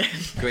 not again.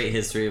 a great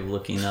history of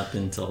looking up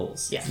into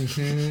holes. Yeah.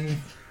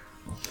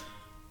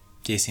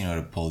 Dacian would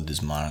have pulled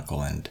his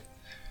monocle and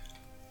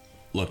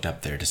looked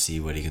up there to see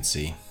what he could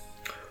see.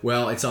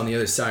 Well, it's on the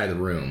other side of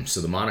the room,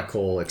 so the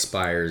monocle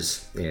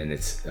expires in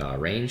its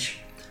range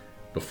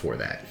before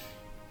that.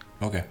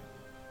 Okay.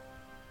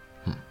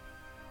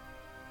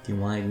 Do you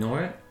want to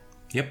ignore it?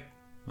 Yep.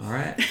 All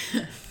right.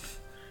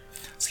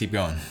 Let's keep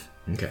going.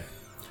 Okay.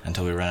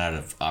 Until we run out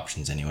of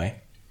options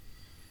anyway.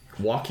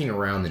 Walking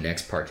around the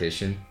next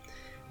partition,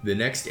 the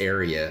next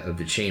area of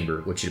the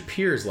chamber, which it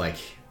appears like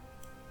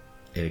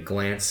at a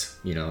glance,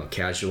 a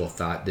casual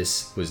thought,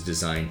 this was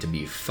designed to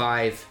be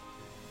 5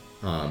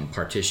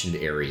 partitioned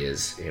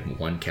areas and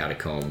 1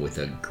 catacomb with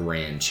a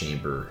grand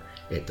chamber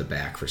at the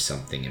back for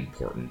something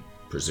important,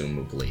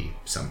 presumably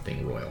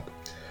something royal.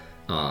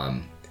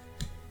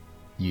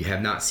 You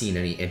have not seen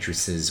any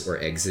entrances or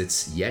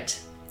exits yet.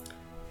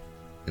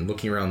 And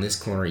looking around this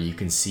corner, you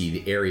can see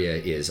the area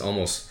is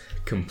almost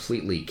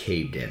completely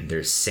caved in.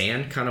 There's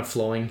sand kind of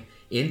flowing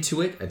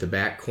into it at the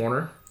back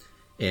corner,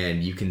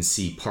 and you can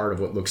see part of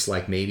what looks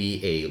like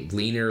maybe a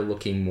leaner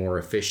looking, more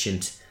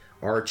efficient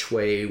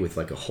archway with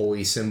like a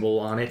holy symbol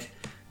on it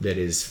that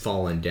is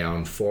fallen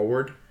down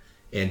forward.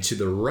 And to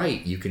the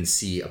right, you can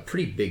see a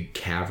pretty big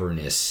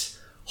cavernous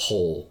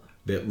hole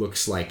that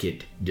looks like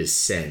it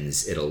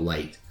descends at a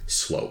light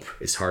slope.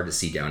 It's hard to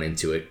see down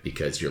into it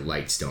because your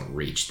lights don't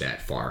reach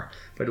that far,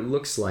 but it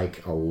looks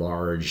like a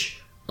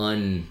large,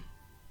 unsmoothed,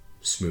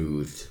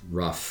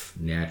 rough,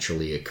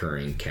 naturally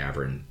occurring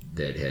cavern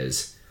that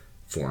has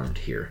formed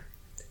here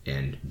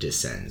and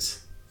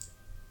descends.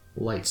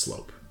 Light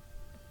slope.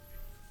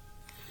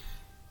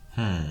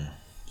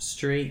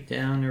 Straight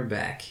down or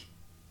back?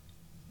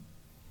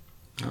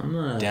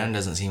 Down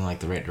doesn't seem like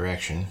the right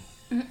direction.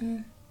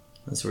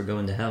 Unless we're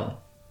going to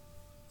hell.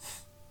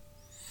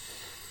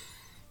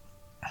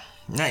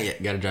 Not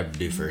yet. Got a job to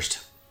do first.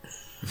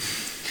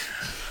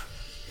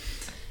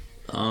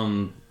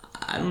 I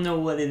don't know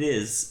what it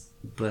is,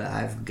 but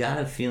I've got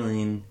a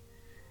feeling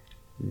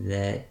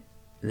that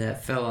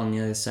that fellow on the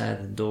other side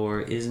of the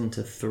door isn't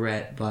a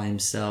threat by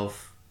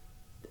himself,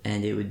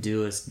 and it would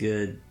do us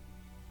good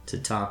to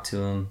talk to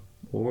him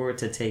or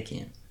to take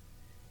him.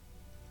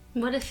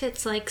 What if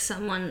it's like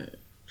someone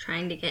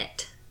trying to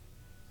get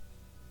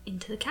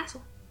into the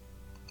castle?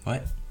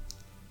 What?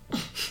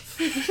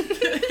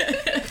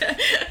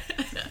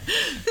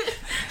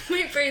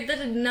 My brain, that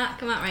did not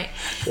come out right.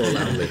 Or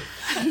loudly.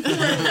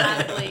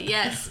 Exactly,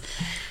 yes.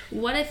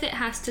 What if it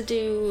has to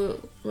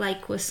do,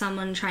 like, with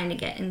someone trying to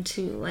get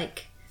into,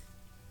 like,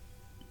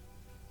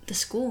 the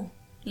school,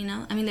 you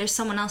know? I mean, there's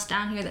someone else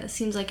down here that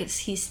seems like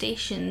he's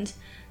stationed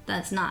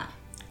that's not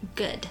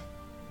good.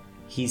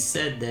 He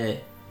said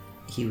that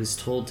he was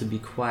told to be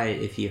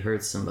quiet if he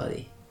hurt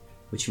somebody,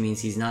 which means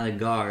he's not a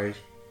guard.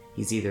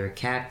 He's either a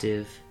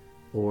captive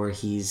or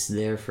he's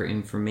there for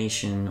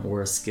information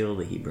or a skill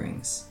that he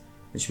brings,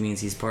 which means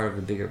he's part of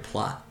a bigger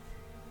plot.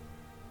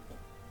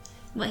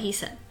 What he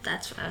said,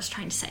 that's what I was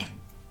trying to say.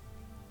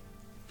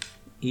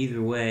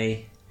 Either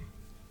way,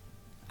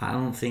 I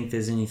don't think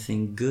there's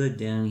anything good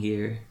down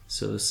here,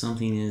 so if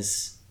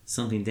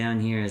something down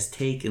here has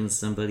taken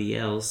somebody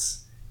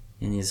else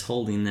and is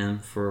holding them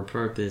for a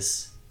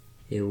purpose,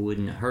 it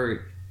wouldn't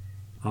hurt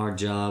our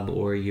job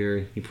or your,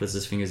 he puts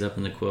his fingers up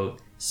in the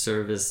quote,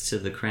 service to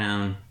the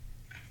crown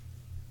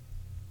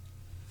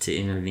to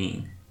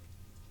intervene.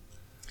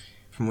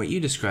 From what you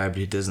described,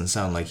 it doesn't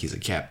sound like he's a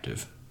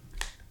captive.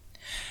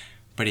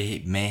 But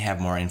he may have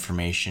more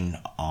information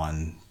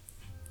on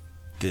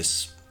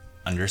this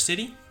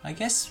Undercity, I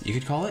guess you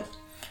could call it.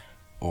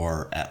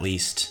 Or at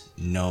least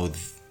know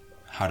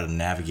how to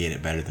navigate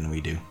it better than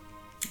we do.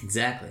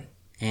 Exactly.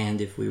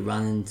 And if we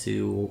run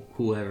into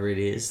whoever it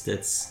is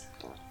that's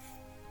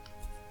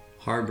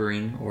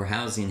harboring or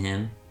housing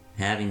him,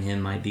 having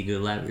him might be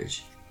good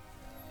leverage.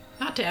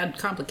 Not to add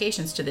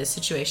complications to this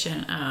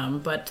situation,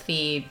 but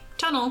the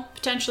tunnel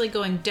potentially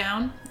going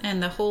down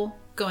and the hole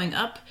going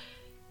up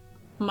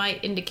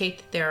might indicate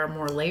that there are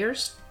more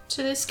layers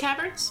to this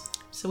caverns.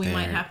 So we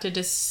might have to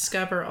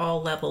discover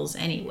all levels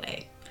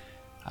anyway.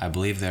 I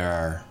believe there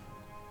are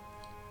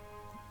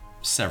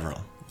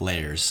several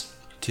layers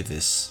to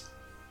this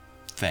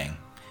thing.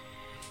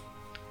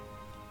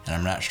 And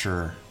I'm not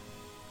sure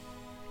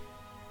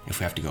if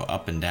we have to go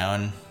up and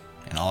down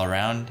and all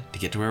around to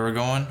get to where we're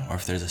going, or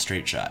if there's a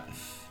straight shot.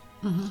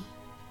 Mm-hmm.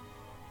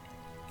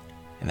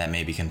 And that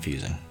may be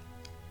confusing.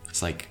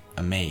 It's like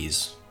a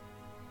maze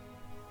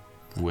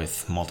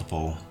with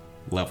multiple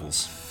levels.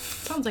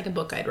 Sounds like a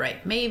book I'd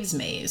write. Maeve's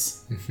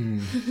Maze.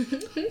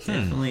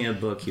 Definitely a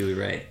book you would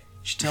write.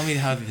 You should tell me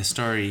how the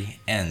story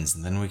ends,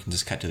 and then we can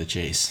just cut to the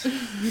chase.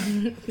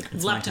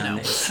 I'd love to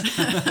know.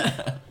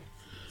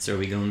 So are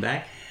we going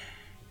back?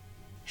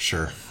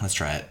 Sure, let's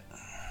try it.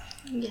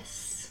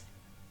 Yes.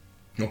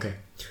 Okay.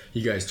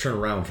 You guys turn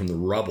around from the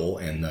rubble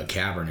and the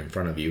cavern in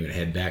front of you and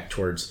head back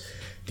towards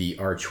the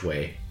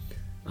archway.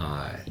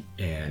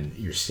 And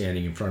you're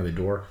standing in front of the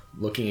door,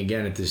 looking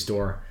again at this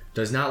door.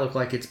 Does not look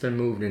like it's been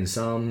moved in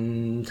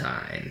some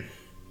time.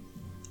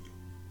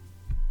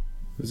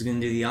 Who's gonna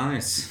do the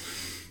honors?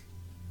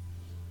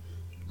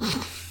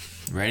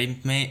 Ready,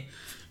 mate?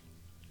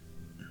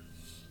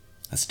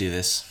 Let's do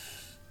this.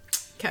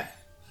 Okay.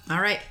 All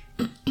right.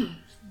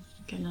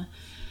 Gonna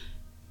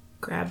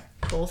grab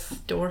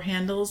both door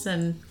handles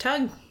and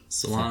tug.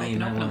 Solana, you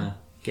might want to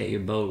get your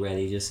bow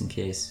ready just in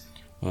case.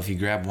 Well, if you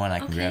grab one, I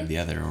can grab the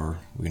other, or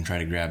we can try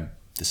to grab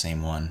the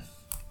same one.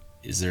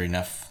 Is there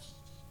enough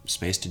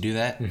space to do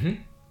that? Mm-hmm.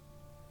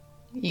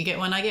 You get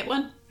one, I get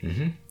one?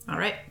 Mm-hmm. All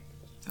right.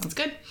 Sounds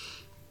good.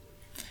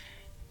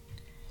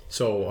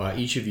 So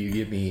each of you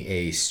give me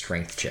a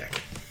strength check.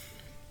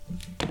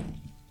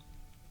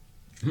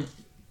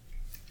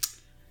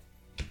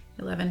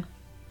 11.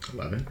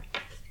 11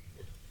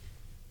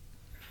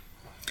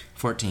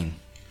 14.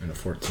 and a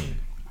 14.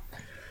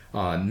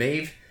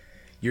 Maeve,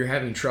 you're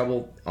having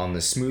trouble on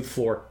the smooth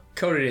floor,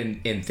 coated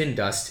in thin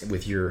dust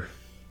with your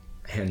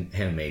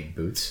handmade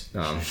boots.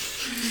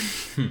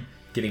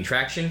 Getting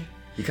traction.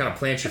 You kind of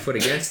plant your foot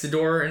against the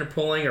door and are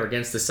pulling, or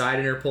against the side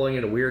and are pulling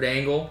at a weird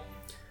angle,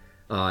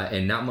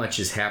 and not much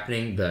is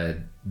happening.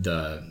 The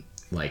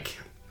like,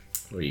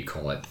 what do you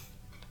call it?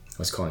 I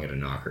was calling it a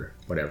knocker.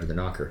 Whatever, the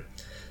knocker.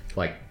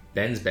 Like,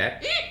 bends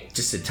back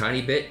just a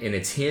tiny bit in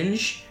its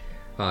hinge.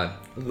 A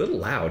little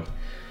loud.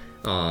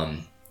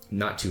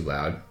 Not too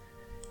loud.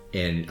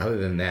 And other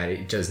than that,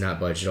 it does not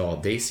budge at all.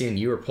 Dacian,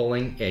 you are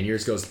pulling, and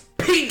yours goes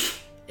pink,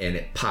 and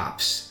it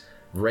pops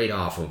right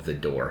off of the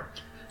door.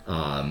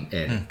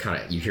 And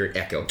kind of, you hear it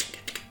echo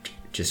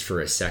just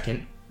for a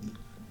second.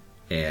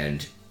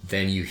 And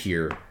then you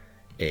hear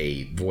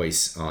a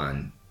voice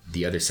on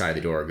the other side of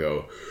the door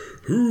go,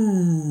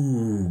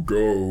 "Who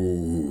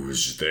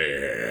goes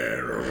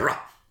there?"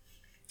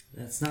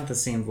 That's not the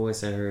same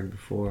voice I heard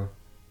before.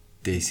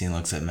 Dacian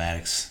looks at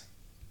Maddox.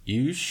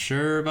 You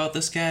sure about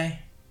this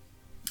guy?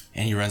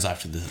 And he runs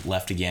off to the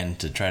left again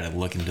to try to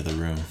look into the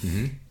room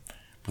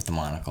with the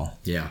monocle.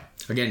 Yeah.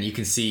 Again, you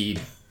can see,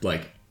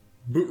 like,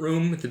 boot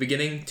room at the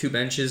beginning, 2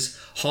 benches.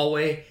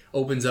 Hallway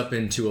opens up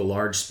into a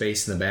large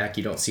space in the back.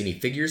 You don't see any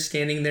figures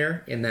standing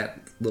there in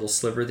that little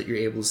sliver that you're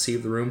able to see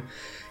of the room.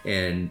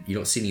 And you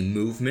don't see any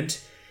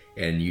movement.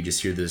 And you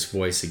just hear this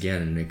voice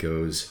again, and it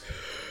goes,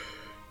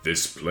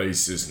 "This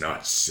place is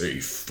not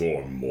safe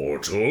for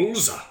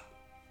mortals.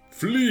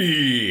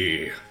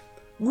 Flee!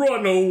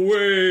 Run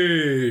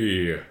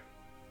away!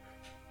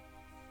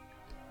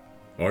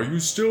 Are you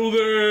still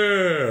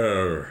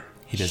there?"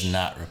 He does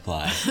not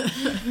reply.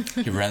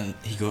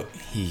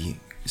 He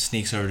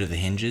sneaks over to the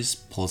hinges,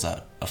 pulls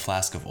out a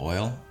flask of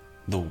oil,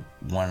 the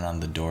one on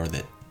the door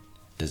that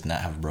does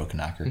not have a broken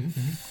knocker,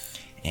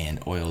 and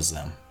oils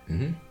them.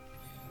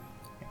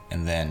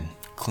 And then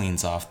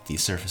cleans off the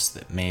surface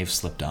that may have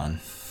slipped on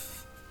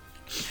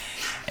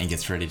and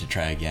gets ready to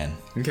try again.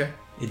 Okay.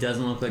 It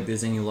doesn't look like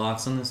there's any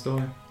locks on this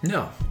door.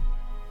 No.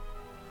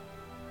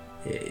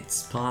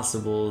 It's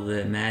possible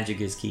that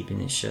magic is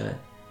keeping it shut.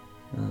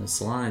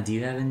 Solana, do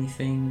you have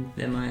anything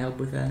that might help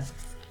with that?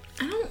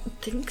 I don't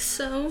think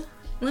so.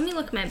 Let me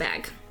look at my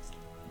bag.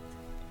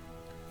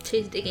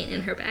 She's digging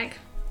in her bag.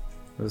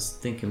 I was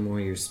thinking more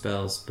of your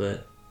spells,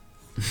 but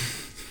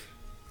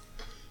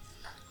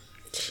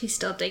She's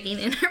still digging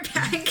in her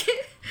bag.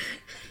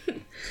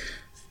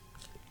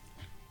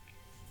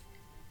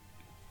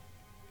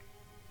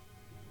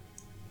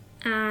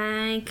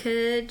 I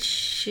could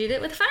shoot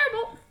it with a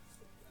firebolt.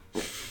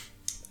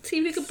 See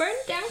if we could burn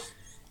it down.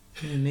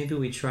 maybe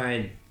we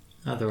tried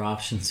other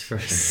options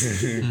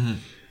first.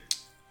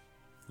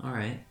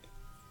 Alright.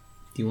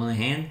 Do you want a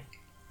hand?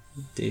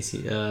 Daisy,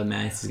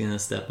 Max is gonna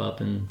step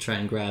up and try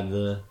and grab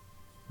the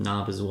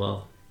knob as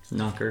well.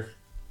 Knocker.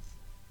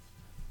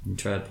 And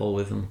try to pull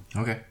with him.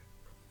 Okay.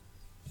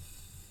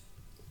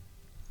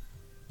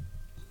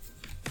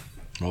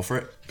 Roll for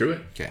it. Do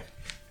it. Okay.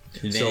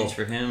 Advantage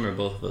for him, or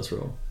both of us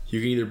roll? You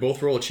can either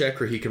both roll a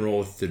check, or he can roll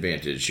with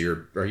advantage.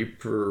 You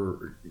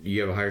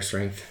have a higher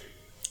strength?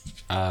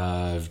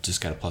 I've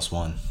just got a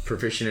 +1.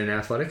 Proficient in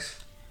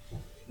athletics?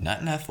 Not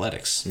in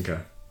athletics. Okay.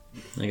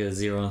 I got a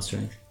 0 on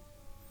strength.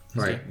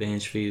 All right.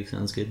 Advantage for you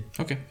sounds good.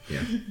 Okay.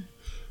 Yeah.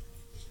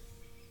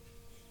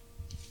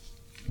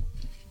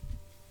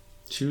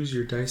 Choose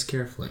your dice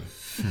carefully.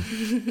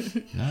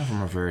 None of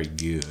them are very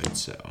good,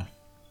 so.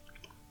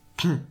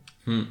 8.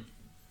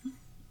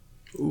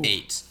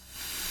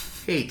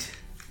 8.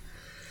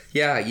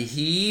 Yeah, you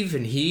heave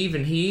and heave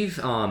and heave.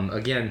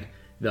 Again,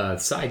 the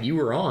side you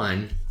were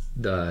on,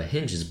 the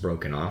hinge is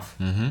broken off.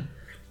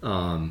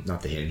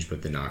 Not the hinge,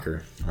 but the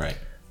knocker. Right.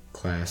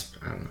 Clasp,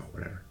 I don't know,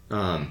 whatever.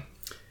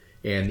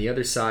 And the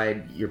other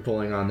side, you're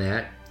pulling on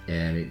that,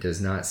 and it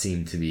does not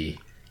seem to be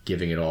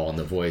giving it all. And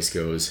the voice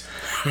goes,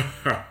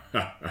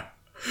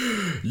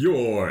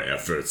 "Your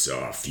efforts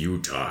are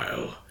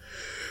futile.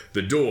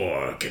 The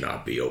door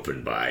cannot be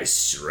opened by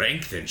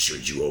strength, and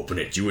should you open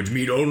it, you would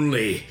meet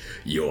only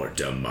your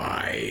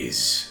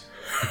demise."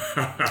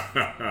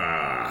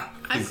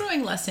 I'm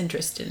growing less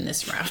interested in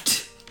this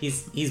route.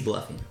 He's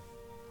bluffing.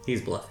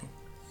 He's bluffing.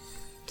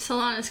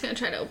 Solana's gonna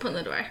try to open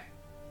the door.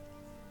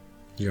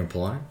 You gonna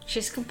pull on it?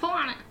 She's gonna pull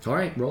on it. All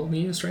right, roll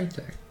me a strength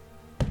check.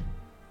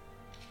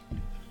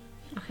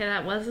 Okay,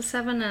 that was a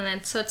 7, and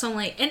then so it's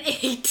only an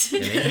 8.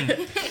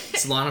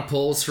 Solana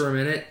pulls for a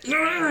minute,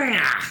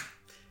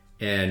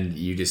 and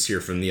you just hear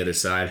from the other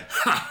side,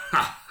 "Ha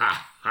ha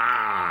ha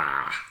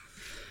ha!"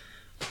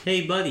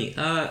 Hey, buddy,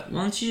 why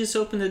don't you just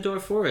open the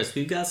door for us?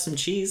 We've got some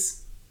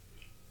cheese.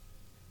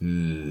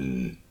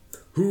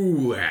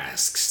 Who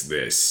asks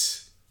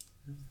this?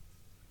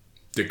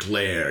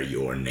 Declare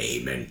your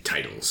name and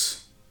titles.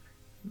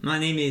 My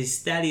name is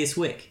Thaddeus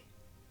Wick.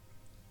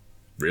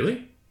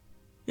 Really?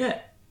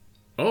 Yeah.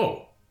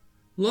 Oh,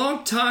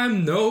 long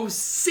time no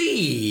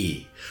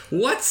see.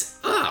 What's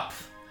up?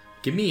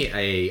 Give me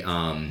a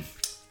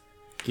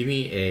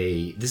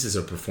this is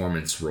a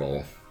performance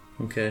roll.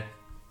 Okay.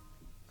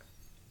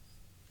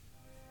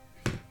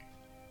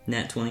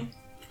 Nat 20.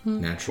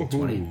 Natural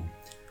 20.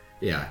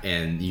 Yeah,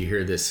 and you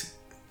hear this,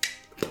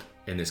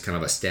 and there's kind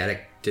of a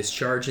static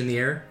discharge in the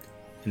air,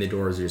 and the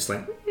doors are just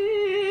like,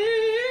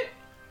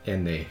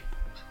 and they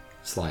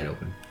slide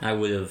open. I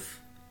would have,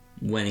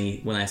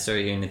 when I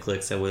started hearing the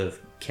clicks, I would have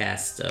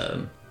cast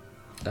a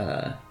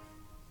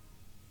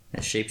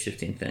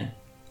shape-shifting thing.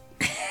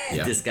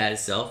 Yeah.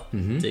 Disguise self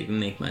to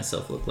make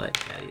myself look like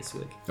Thaddeus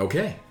Wick.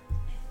 Okay.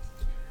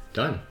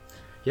 Done.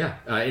 Yeah.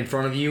 In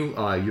front of you,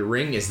 your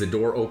ring, as the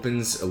door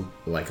opens,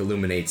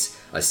 illuminates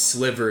a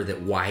sliver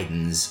that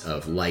widens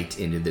of light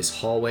into this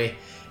hallway.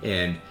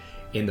 And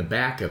in the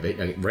back of it,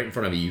 right in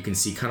front of you, you can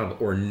see kind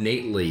of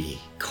ornately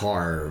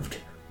carved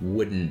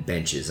wooden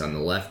benches on the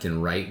left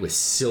and right with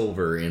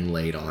silver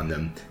inlaid on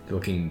them,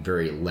 looking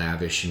very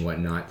lavish and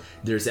whatnot.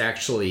 There's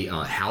actually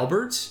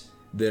halberds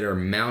that are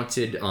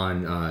mounted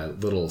on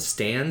little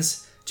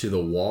stands to the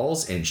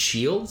walls, and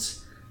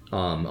shields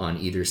on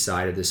either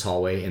side of this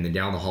hallway. And then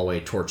down the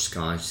hallway, torch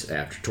sconce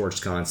after torch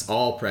sconce,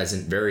 all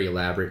present, very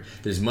elaborate.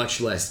 There's much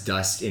less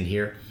dust in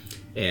here.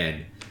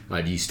 And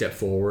do you step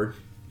forward?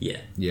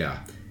 Yeah.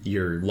 Yeah.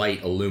 Your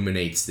light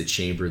illuminates the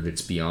chamber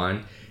that's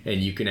beyond,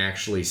 and you can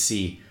actually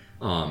see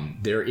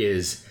there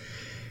is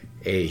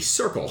a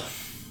circle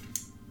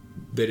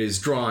that is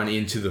drawn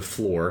into the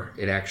floor.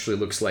 It actually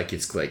looks like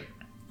it's like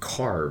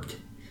carved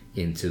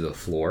into the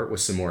floor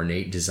with some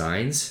ornate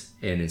designs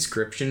and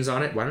inscriptions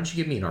on it. Why don't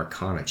you give me an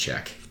Arcana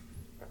check?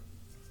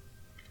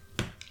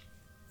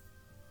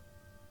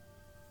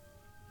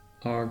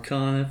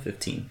 Arcana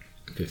 15.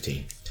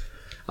 15.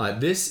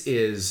 This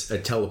is a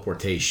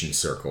teleportation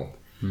circle.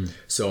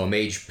 So a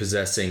mage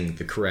possessing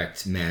the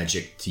correct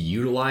magic to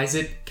utilize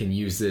it can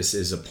use this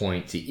as a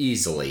point to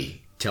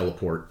easily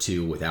teleport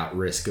to without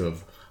risk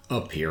of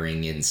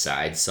appearing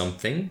inside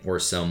something or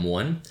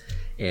someone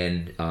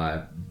and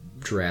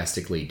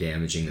drastically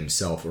damaging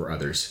themselves or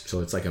others.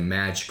 So it's like a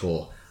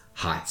magical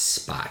hot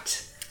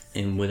spot.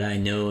 And would I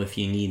know if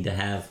you need to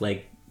have,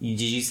 like, did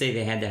you say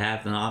they had to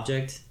have an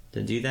object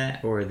to do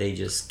that, or they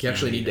just... You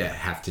actually need to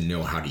have to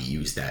know how to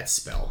use that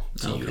spell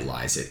to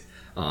utilize it,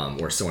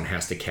 or someone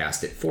has to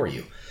cast it for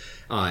you.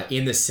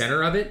 In the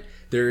center of it,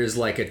 there is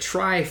like a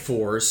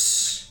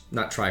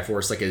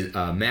like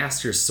a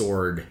Master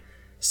Sword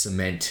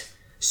cement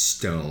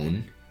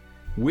stone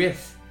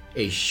with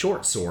a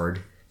short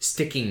sword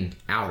sticking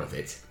out of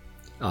it.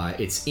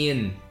 It's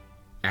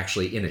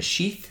actually in a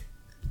sheath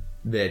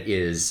that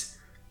is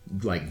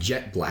like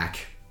jet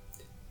black,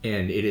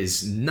 and it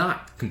is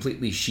not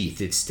completely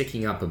sheathed. It's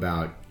sticking up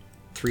about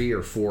 3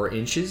 or 4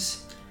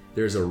 inches.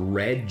 There's a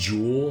red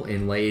jewel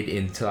inlaid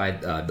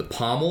inside the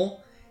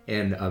pommel,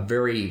 and a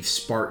very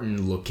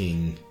Spartan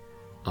looking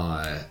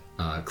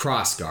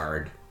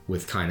crossguard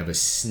with kind of a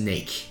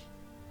snake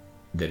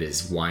that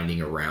is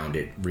winding around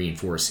it,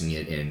 reinforcing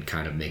it and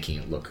kind of making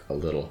it look a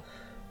little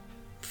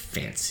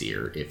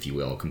fancier, if you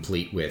will,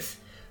 complete with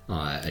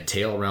a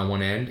tail around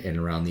one end, and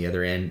around the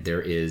other end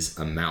there is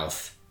a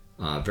mouth,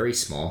 very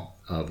small,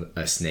 of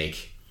a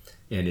snake,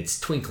 and it's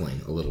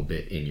twinkling a little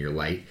bit in your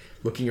light.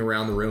 Looking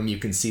around the room, you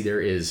can see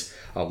there is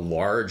a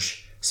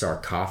large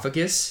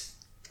sarcophagus,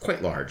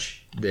 quite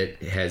large,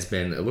 that has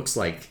been, it looks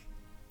like,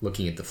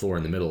 looking at the floor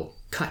in the middle,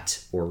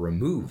 cut or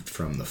removed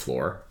from the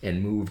floor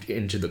and moved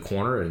into the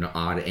corner at an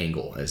odd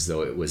angle, as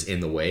though it was in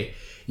the way.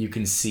 You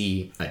can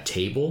see a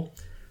table.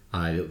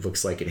 It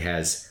looks like it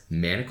has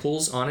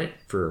manacles on it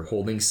for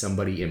holding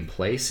somebody in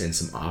place and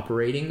some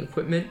operating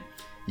equipment.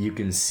 You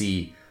can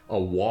see a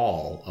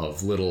wall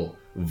of little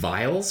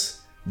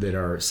vials that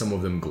are, some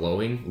of them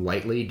glowing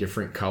lightly,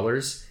 different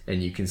colors,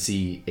 and you can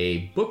see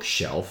a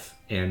bookshelf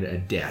and a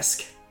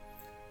desk.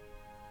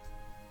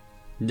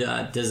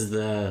 Does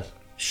the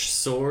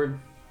sword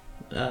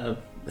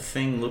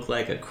thing look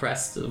like a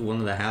crest of one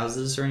of the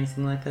houses or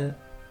anything like that?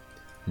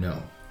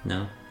 No.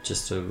 No,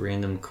 just a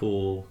random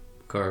cool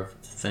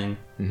carved thing.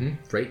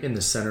 Right in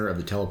the center of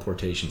the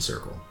teleportation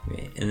circle.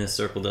 And the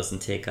circle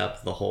doesn't take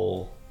up the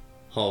whole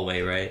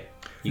hallway, right?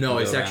 You No,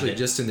 can it's go actually around it.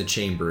 just in the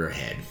chamber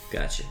ahead.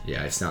 Gotcha.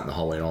 Yeah, it's not in the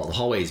hallway at all. The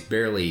hallway is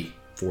barely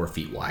 4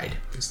 feet wide.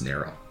 It's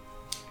narrow.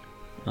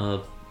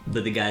 But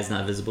the guy's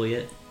not visible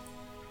yet?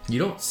 You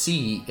don't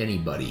see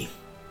anybody.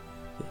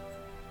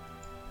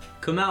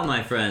 Come out,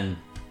 my friend.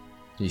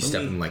 You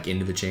stepping like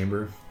into the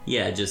chamber.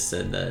 Yeah, I just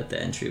said that at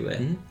the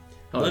entryway.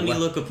 Oh, Let me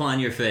left- look upon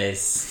your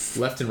face.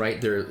 Left and right,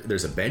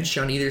 there's a bench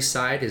on either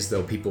side, as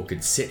though people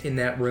could sit in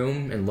that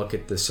room and look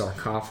at the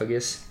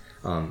sarcophagus.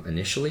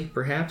 Initially,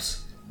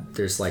 perhaps.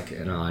 There's like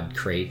an odd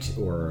crate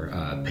or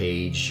a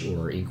page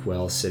or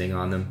inkwell sitting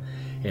on them.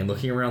 And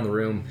looking around the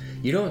room,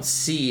 you don't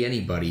see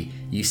anybody.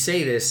 You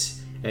say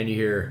this, and you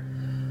hear,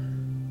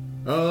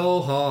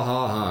 "Oh, ha,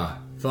 ha, ha.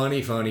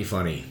 Funny, funny,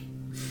 funny.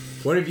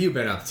 What have you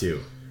been up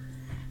to?"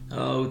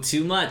 Oh,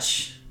 too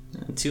much.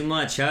 Too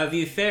much. How have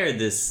you fared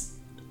this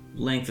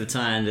length of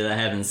time that I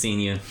haven't seen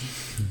you?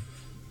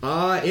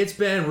 It's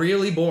been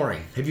really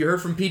boring. Have you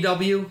heard from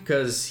PW?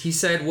 Because he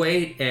said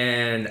wait,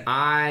 and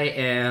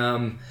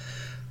I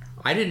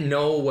didn't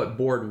know what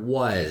bored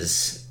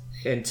was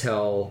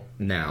until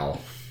now.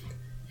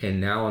 And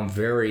now I'm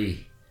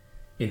very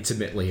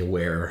intimately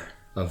aware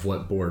of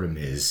what boredom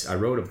is. I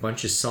wrote a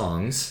bunch of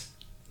songs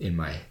in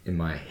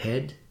my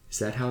head. Is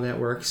that how that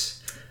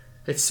works?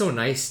 It's so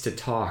nice to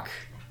talk.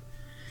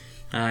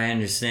 I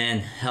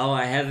understand. Oh,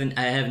 I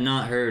have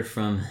not heard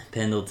from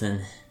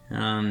Pendleton.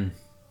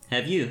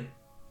 Have you?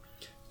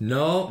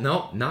 No,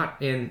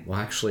 not in... Well,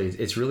 actually,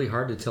 it's really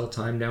hard to tell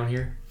time down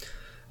here.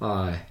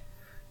 Not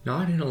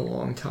in a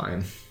long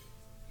time.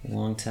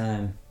 Long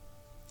time.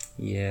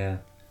 Yeah.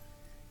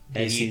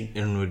 Have you...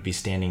 And would be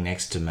standing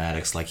next to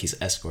Maddox like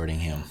he's escorting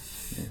him.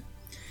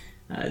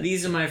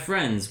 These are my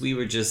friends. We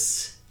were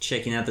just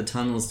checking out the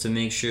tunnels to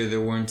make sure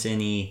there weren't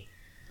any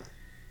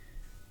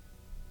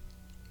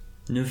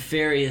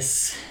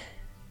nefarious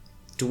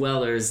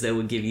dwellers that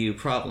would give you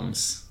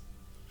problems.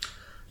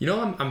 You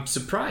know, I'm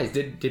surprised.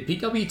 Did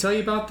PW tell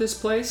you about this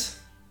place?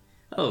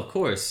 Oh, of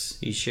course.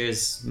 He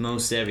shares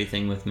most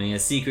everything with me,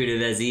 as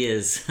secretive as he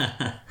is.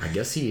 I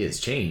guess he has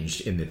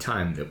changed in the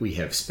time that we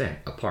have spent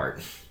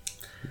apart.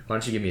 Why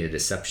don't you give me a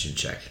deception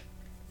check?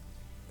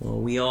 Well,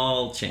 we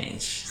all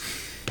change.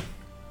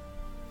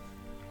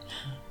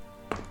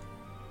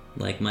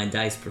 Like my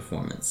dice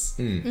performance.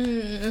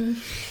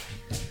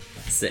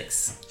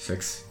 6.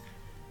 6.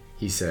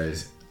 He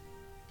says,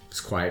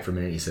 it's quiet for a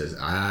minute. He says,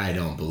 I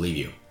don't believe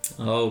you.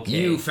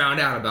 Okay. You found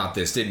out about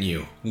this, didn't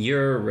you?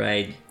 You're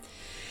right.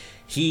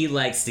 He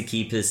likes to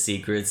keep his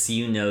secrets,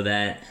 you know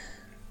that.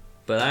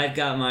 But I've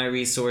got my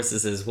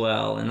resources as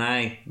well, and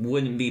I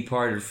wouldn't be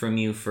parted from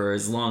you for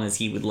as long as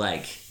he would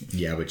like.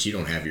 Yeah, but you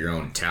don't have your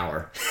own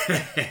tower.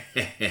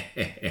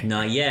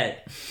 Not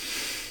yet.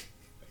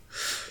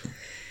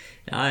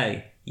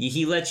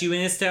 He let you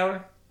in his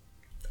tower?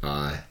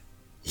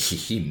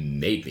 He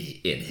made me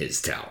in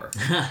his tower.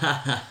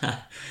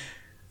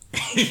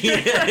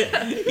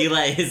 He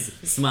like his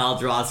smile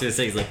draws to his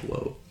face like,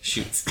 whoa,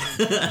 shoots.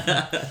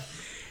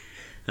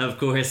 Of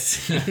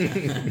course.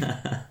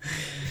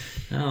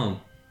 Oh,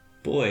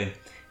 boy.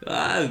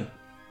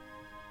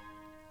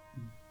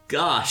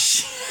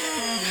 Gosh.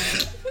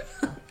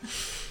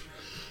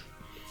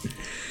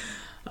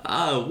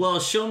 Well,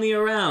 show me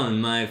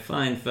around, my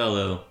fine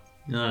fellow.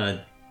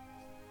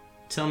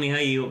 Tell me how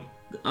you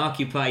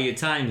occupy your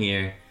time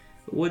here.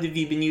 What have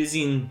you been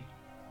using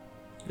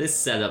this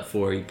setup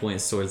for? He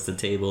points towards the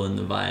table and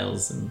the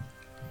vials and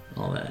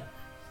all that.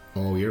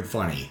 Oh, you're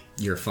funny.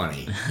 You're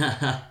funny.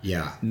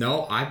 Yeah.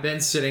 No, I've been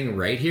sitting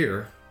right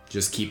here,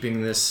 just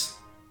keeping this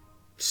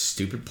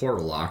stupid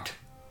portal locked.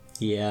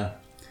 Yeah.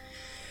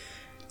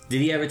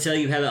 Did he ever tell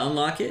you how to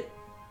unlock it?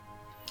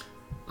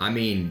 I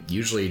mean,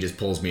 usually he just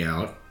pulls me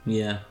out.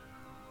 Yeah.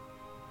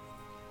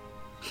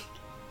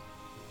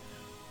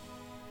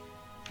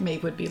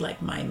 Maeve would be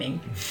like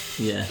miming,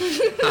 Yeah.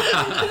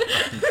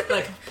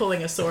 like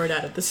pulling a sword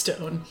out of the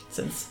stone,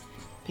 since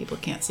people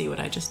can't see what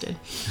I just did.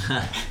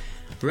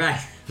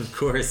 Right, of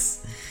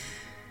course.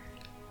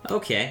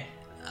 Okay.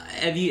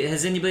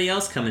 Has anybody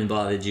else come and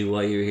bothered you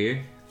while you were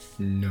here?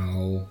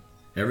 No.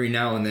 Every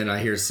now and then I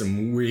hear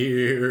some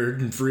weird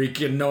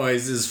freaking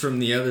noises from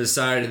the other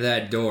side of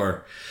that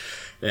door.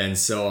 And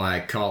so I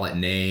call it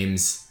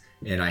names,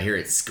 and I hear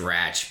it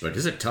scratch, but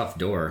it's a tough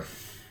door.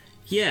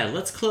 Yeah,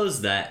 let's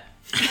close that.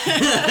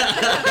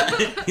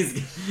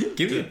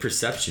 Give me a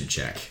perception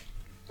check.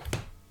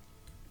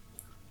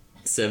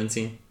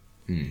 17.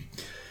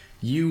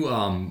 You,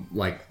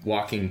 like,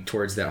 walking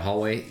towards that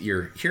hallway,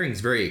 your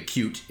hearing's very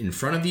acute in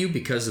front of you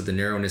because of the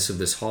narrowness of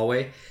this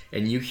hallway,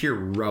 and you hear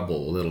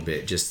rubble a little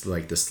bit, just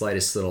like the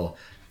slightest little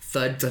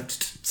thud,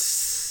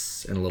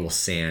 and a little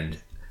sand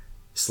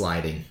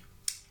sliding.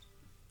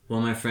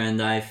 Well, my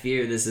friend, I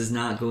fear this is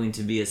not going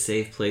to be a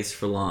safe place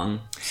for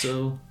long,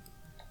 so...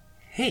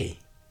 Hey,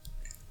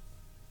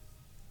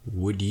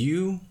 would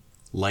you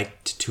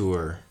like to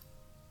tour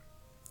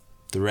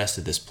the rest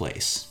of this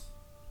place?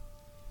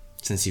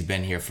 Since you've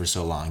been here for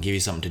so long, give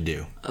you something to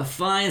do. A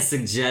fine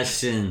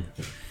suggestion.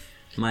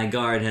 My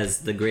guard has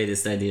the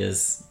greatest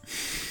ideas.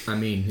 I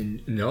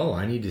mean, no,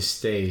 I need to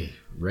stay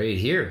right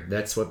here.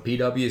 That's what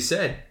PW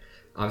said.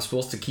 I'm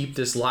supposed to keep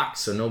this locked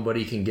so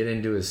nobody can get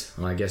into his...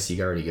 Well, I guess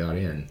he already got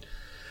in.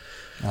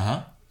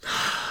 Uh-huh.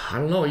 I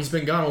don't know, he's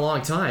been gone a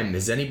long time.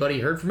 Has anybody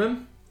heard from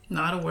him?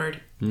 Not a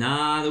word.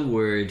 Not a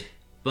word.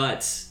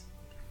 But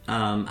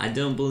I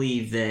don't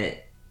believe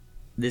that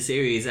this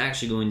area is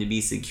actually going to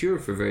be secure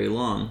for very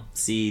long.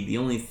 See, the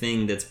only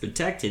thing that's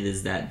protected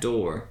is that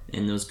door.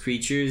 And those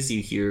creatures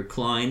you hear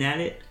clawing at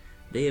it,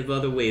 they have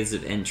other ways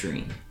of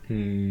entering.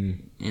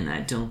 And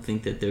I don't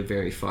think that they're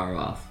very far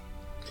off.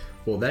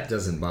 Well, that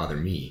doesn't bother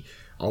me.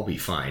 I'll be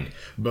fine.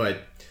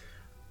 But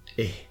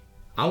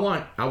I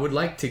would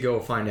like to go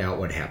find out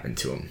what happened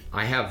to him.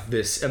 I have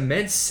this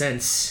immense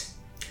sense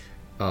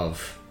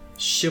of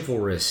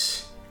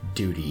chivalrous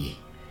duty,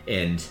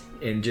 and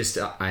just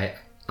I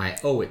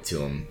owe it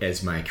to him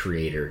as my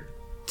creator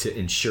to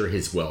ensure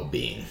his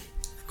well-being.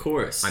 Of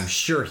course. I'm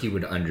sure he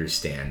would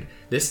understand.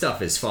 This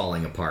stuff is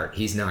falling apart.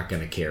 He's not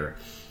going to care.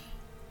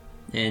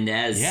 And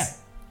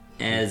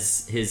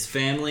as his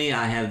family,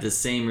 I have the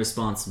same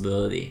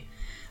responsibility.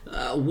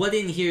 What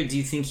in here do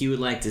you think you would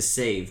like to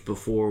save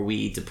before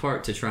we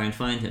depart to try and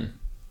find him?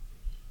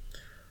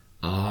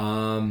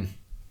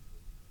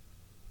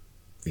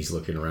 He's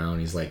looking around.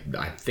 He's like,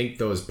 I think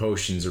those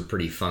potions are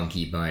pretty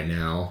funky by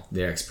now.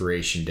 The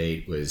expiration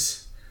date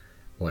was,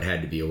 it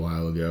had to be a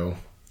while ago.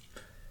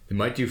 They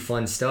might do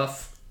fun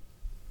stuff.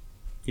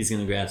 He's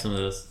gonna grab some of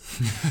those.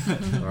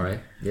 All right.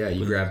 Yeah,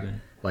 you grab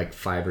like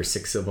 5 or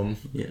 6 of them.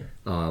 Yeah.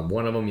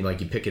 One of them, you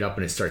pick it up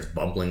and it starts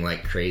bubbling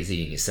like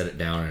crazy, and you set it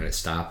down and it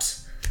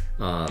stops.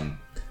 Other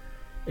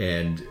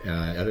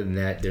than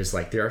that,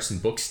 there are some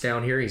books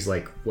down here. He's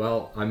like,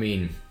 well, I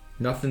mean,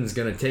 nothing's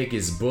gonna take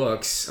his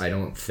books, I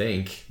don't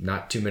think.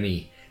 Not too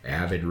many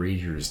avid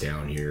readers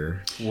down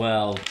here.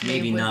 Well,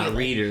 maybe would not be like-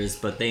 readers,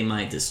 but they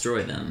might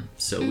destroy them.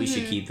 So we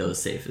should keep those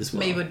safe as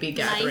well. May would be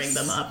gathering Nice.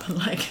 them up and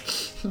like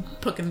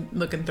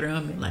looking through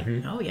them and like,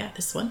 oh yeah,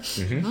 this one.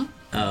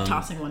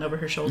 Tossing one over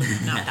her shoulder.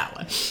 Not that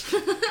one.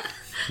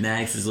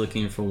 Max is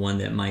looking for one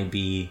that might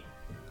be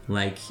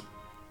like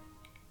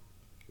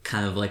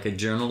kind of like a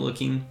journal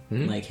looking,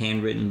 like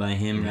handwritten by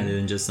him rather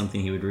than just something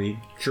he would read.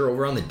 Sure,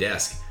 over on the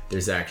desk,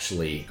 there's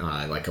actually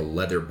like a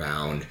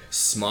leather-bound,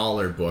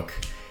 smaller book,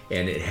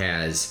 and it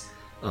has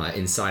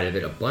inside of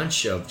it a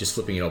bunch of, just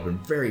flipping it open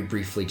very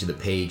briefly to the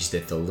page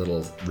that the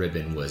little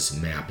ribbon was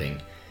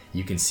mapping,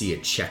 you can see a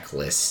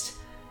checklist,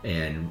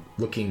 and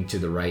looking to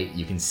the right,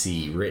 you can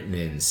see written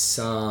in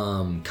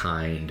some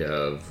kind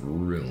of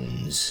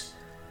runes,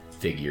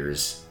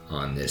 figures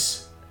on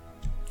this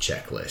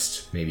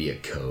checklist, maybe a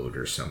code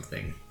or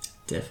something.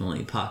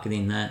 Definitely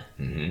pocketing that.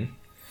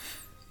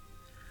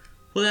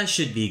 Well, that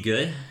should be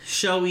good.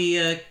 Shall we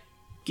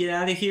get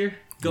out of here,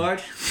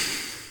 guard?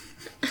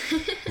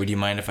 Would you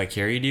mind if I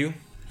carried you?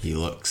 He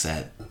looks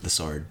at the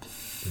sword.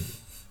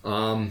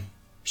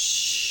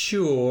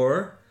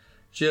 Sure.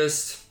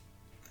 Just,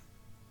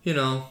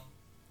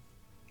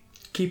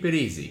 keep it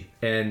easy.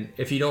 And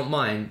if you don't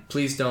mind,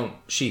 please don't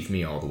sheath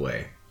me all the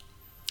way.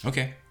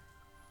 Okay.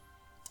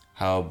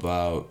 How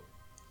about...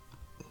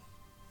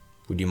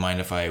 Would you mind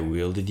if I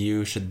wielded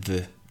you should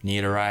the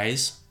need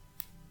arise?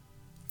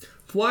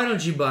 Why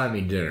don't you buy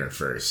me dinner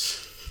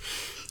first?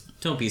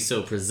 Don't be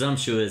so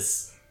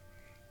presumptuous.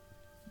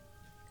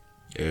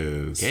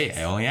 Okay,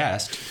 I only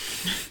asked.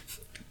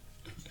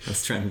 I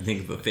was trying to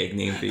think of a fake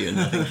name for you and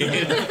nothing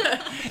came.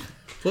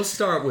 Let's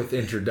start with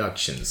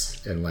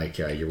introductions. And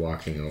you're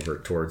walking over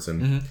towards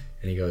him,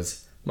 and he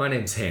goes, my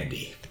name's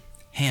Handy.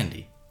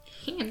 Handy.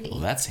 Handy. Well,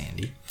 that's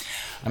handy.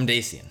 I'm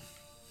Dacian.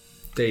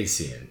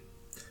 Dacian.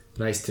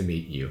 Nice to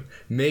meet you.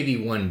 Maybe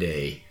one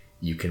day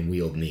you can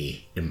wield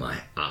me in my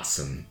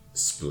awesome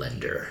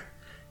splendor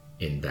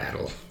in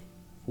battle.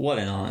 What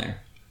an honor.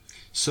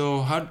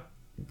 So, how...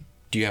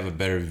 Do you have a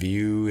better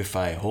view if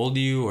I hold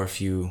you,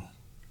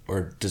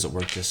 or does it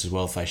work just as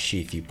well if I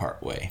sheath you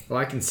part way? Well,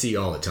 I can see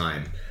all the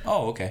time.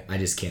 Oh, okay. I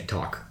just can't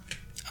talk.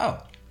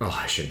 Oh, Oh,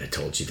 I shouldn't have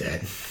told you that.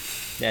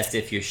 That's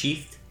if you're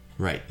sheathed.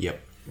 right, yep.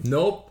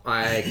 Nope,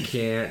 I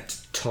can't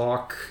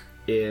talk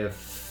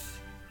if...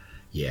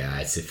 Yeah,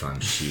 it's if I'm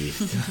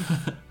sheathed.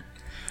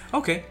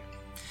 Okay.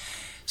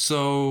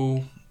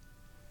 So,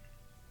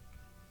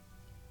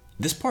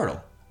 this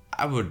portal,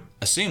 I would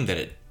assume that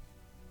it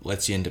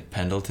lets you into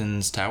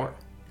Pendleton's tower?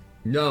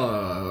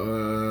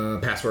 No,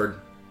 password.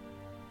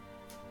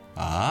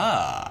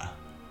 Ah,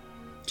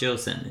 Joe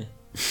sent me.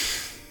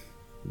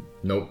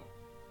 Nope.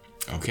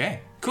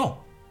 okay,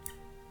 cool.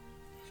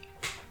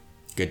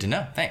 Good to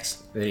know,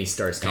 thanks. Then he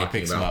starts And he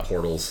talking picks 'em about up.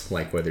 portals,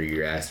 like whether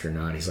you're asked or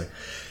not. He's like,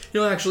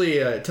 actually,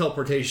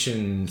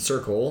 teleportation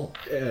circle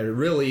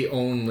really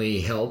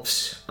only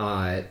helps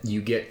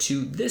you get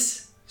to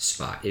this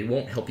spot. It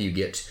won't help you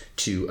get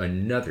to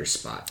another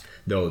spot.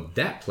 Though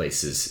that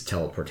place's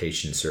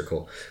teleportation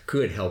circle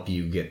could help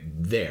you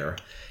get there,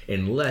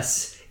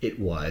 unless it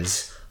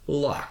was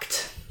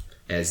locked,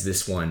 as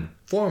this one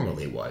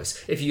formerly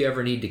was. If you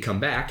ever need to come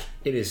back,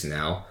 it is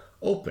now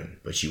open,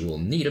 but you will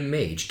need a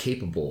mage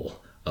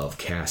capable of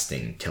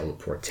casting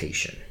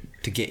teleportation.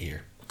 To get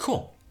here.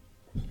 Cool.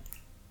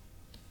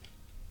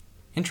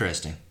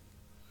 Interesting.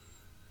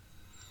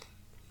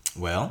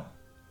 Well,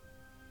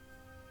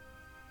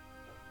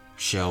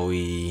 shall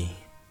we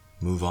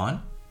move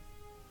on?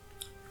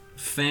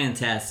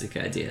 Fantastic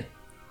idea.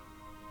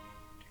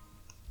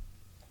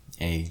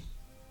 And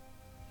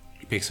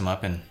he picks him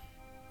up and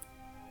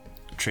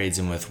trades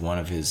him with one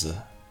of his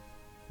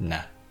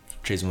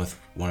trades him with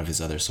one of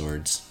his other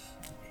swords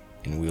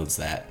and wields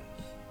that,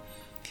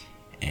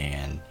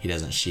 and he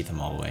doesn't sheath him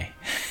all the way.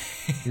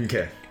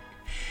 Okay.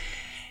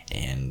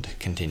 And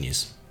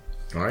continues.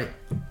 All right.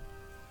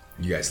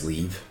 You guys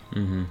leave.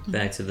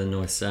 Back to the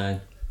north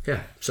side.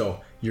 Yeah.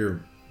 So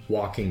you're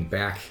walking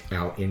back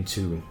out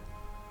into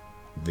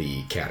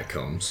the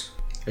catacombs,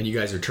 and you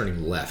guys are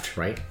turning left,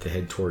 right, to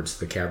head towards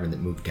the cavern that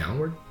moved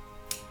downward.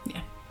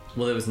 Yeah.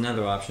 Well, there was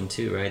another option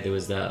too, right? There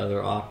was that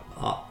other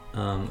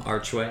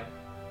archway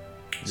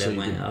that So you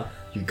went can- up.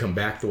 You can come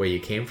back the way you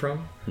came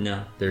from.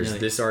 No. There's no,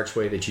 this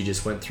archway that you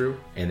just went through,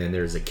 and then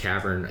there's a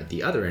cavern at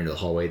the other end of the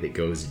hallway that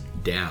goes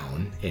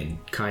down and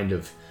kind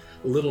of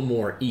a little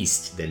more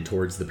east than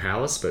towards the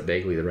palace, but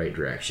vaguely the right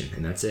direction,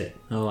 and that's it.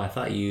 Oh, I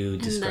thought you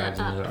described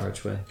up. another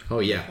archway. Oh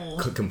yeah,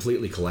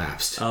 completely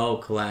collapsed. Oh,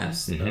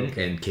 collapsed. Mhm,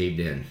 Okay. and caved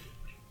in.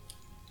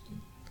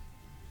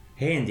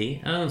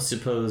 Andy, I don't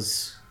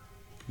suppose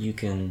you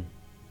can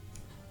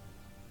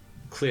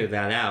clear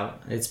that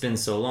out. It's been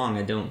so long,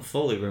 I don't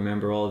fully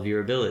remember all of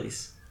your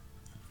abilities.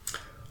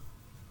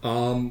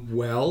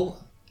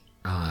 Well,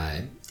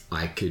 I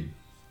could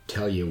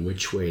tell you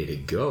which way to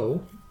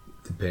go,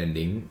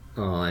 depending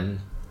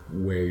on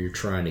where you're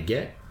trying to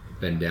get.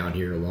 Been down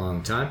here a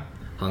long time.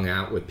 Hung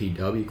out with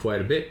PW quite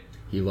a bit.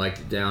 He liked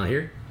it down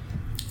here.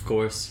 Of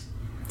course,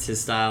 it's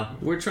his style.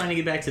 We're trying to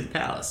get back to the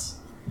palace.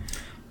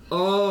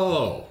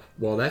 Oh,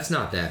 well, that's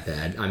not that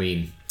bad. I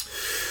mean,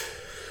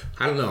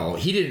 I don't know.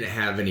 He didn't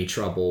have any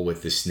trouble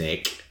with the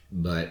snake,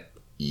 but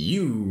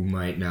you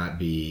might not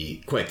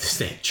be quite the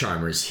snake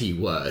charmer as he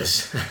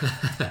was.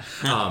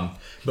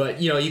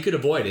 But, you could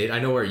avoid it. I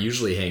know where it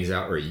usually hangs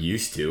out, or it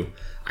used to.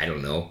 I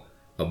don't know,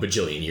 a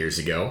bajillion years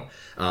ago.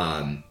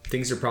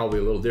 Things are probably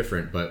a little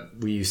different, but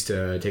we used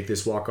to take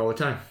this walk all the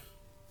time.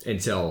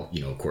 Until,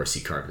 of course,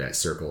 he carved that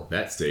circle.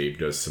 That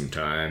saved us some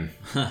time.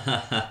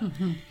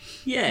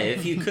 Yeah,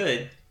 if you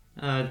could.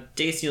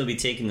 Daisy will be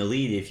taking the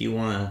lead if you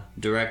want to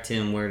direct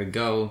him where to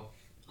go.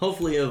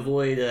 Hopefully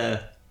avoid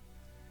the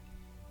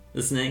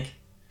snake.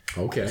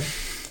 Okay.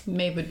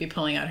 Maeve would be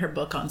pulling out her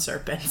book on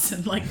serpents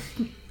and like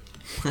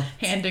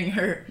handing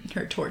her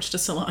torch to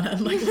Solana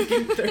and like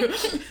looking through.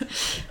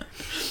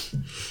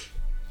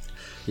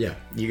 Yeah,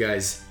 you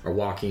guys are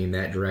walking in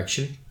that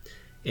direction,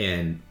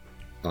 and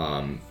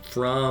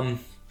everyone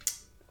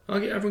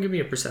give me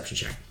a perception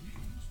check.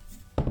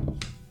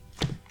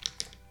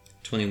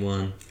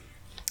 21.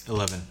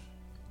 11.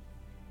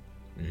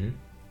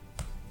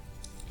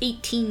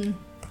 18.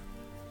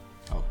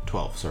 Oh,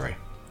 12, sorry.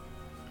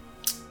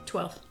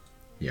 12.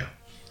 Yeah.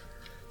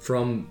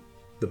 From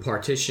the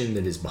partition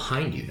that is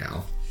behind you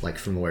now, like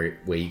from where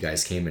you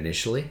guys came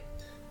initially,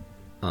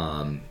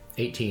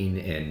 18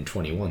 and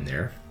 21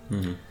 there.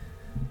 Mm-hmm.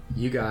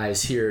 You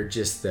guys hear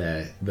just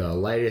the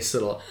lightest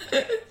little.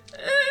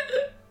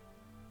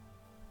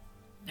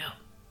 No.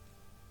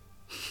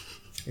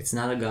 It's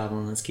not a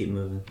goblin. Let's keep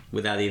moving.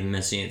 Without even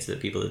mentioning it to the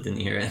people that didn't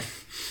hear it.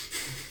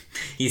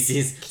 He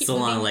sees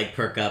Solana like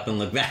perk up and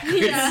look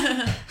backwards.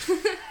 Yeah.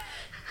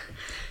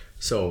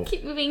 So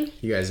Keep moving.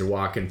 you guys are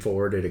walking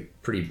forward at a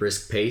pretty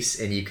brisk pace,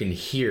 and you can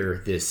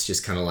hear this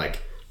just kind of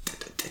like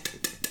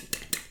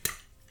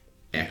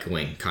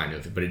echoing, kind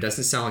of, but it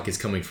doesn't sound like it's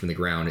coming from the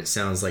ground. It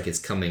sounds like it's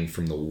coming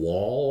from the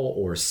wall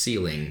or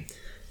ceiling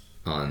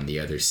on the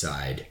other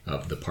side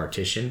of the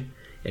partition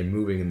and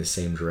moving in the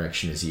same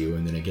direction as you.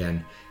 And then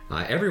again,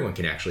 everyone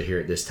can actually hear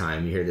it this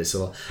time. You hear this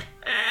little.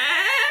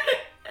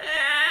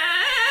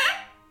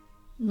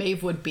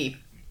 Maeve would be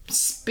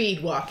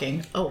speed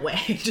walking away,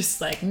 just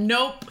like,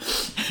 nope,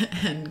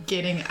 and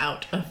getting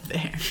out of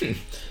there.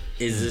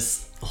 Is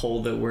this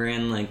hole that we're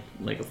in like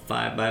a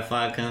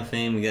 5x5 kind of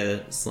thing? We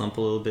gotta slump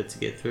a little bit to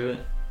get through it?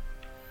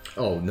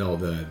 Oh, no,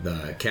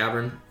 the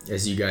cavern,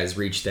 as you guys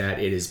reach that,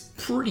 it is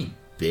pretty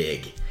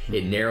big.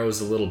 It narrows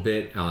a little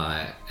bit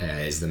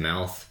as the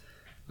mouth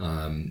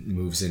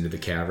moves into the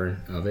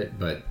cavern of it,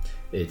 but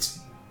it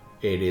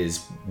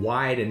is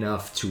wide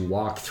enough to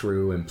walk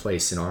through and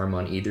place an arm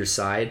on either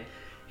side,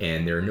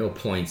 and there are no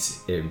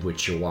points in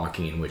which you're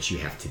walking in which you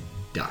have to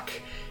duck.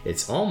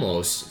 It's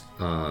almost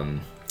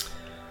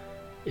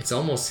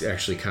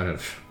actually kind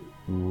of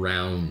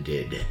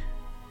rounded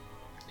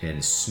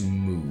and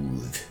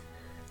smooth.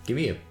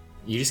 You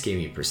just gave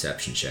me a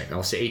perception check.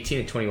 I'll say 18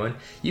 and 21.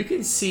 You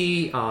can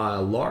see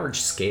large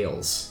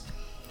scales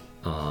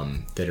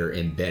that are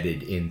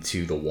embedded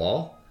into the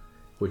wall,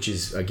 which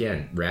is,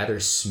 again, rather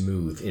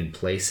smooth in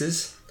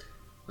places.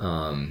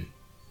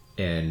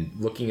 And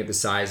looking at the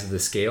size of the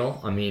scale,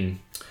 I mean,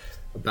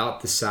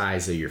 about the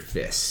size of your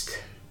fist.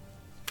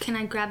 Can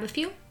I grab a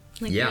few?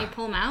 Like, Yeah. can you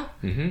pull them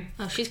out? Mm-hmm.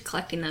 Oh, she's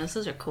collecting those.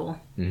 Those are cool.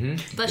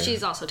 Mm-hmm. But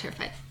she's also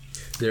terrified.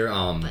 They're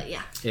But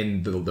yeah.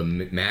 in the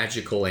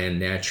magical and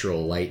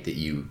natural light that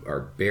you are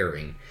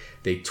bearing,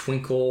 they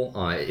twinkle.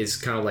 It's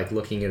kind of like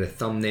looking at a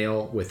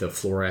thumbnail with a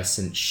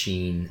fluorescent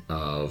sheen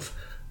of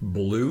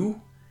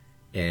blue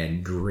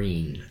and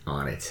green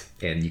on it,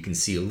 and you can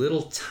see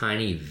little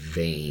tiny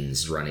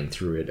veins running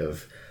through it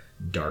of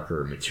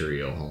darker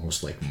material,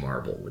 almost like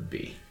marble would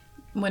be.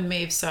 When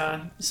Maeve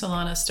saw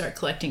Solana start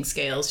collecting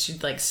scales,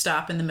 she'd like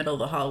stop in the middle of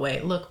the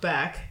hallway, look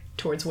back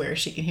towards where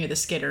she can hear the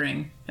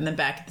skittering, and then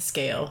back at the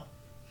scale.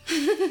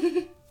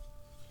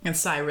 And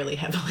sigh really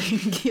heavily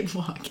and keep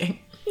walking.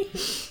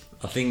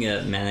 I think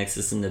Mannix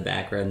is in the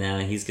back right now.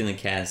 He's gonna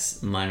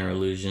cast Minor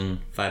Illusion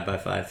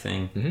 5x5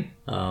 thing,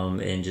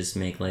 and just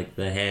make like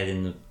the head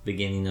and the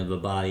beginning of the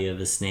body of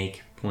a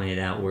snake pointed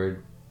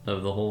outward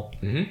of the hole,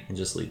 and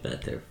just leave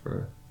that there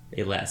for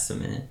it lasts a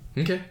minute.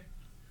 Okay,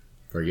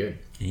 very good.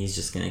 And he's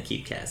just gonna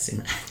keep casting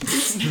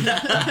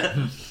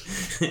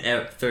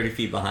that 30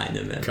 feet behind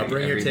him.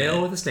 Covering your tail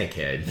minute. with a snake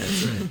head.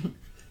 That's right.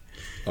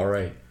 All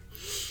right.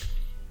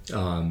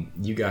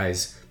 You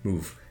guys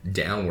move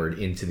downward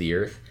into the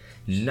earth.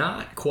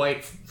 Not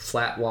quite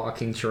flat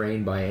walking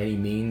terrain by any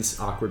means.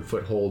 Awkward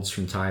footholds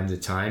from time to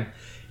time.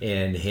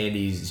 And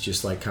Handy's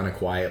just like kind of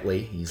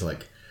quietly, he's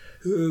like,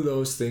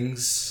 those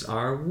things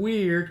are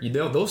weird. You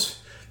know,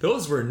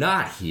 those were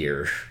not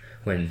here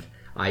when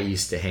I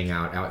used to hang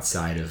out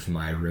outside of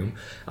my room.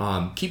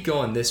 Keep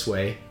going this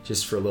way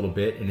just for a little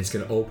bit, and it's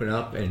going to open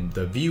up, and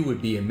the view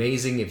would be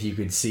amazing if you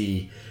could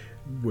see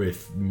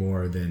with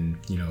more than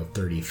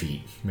 30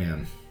 feet,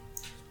 man.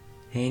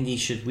 Handy,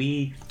 should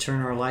we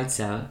turn our lights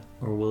out,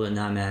 or will it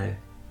not matter?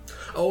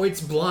 Oh,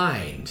 it's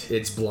blind.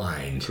 It's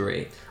blind.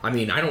 Great. I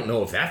mean, I don't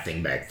know if that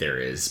thing back there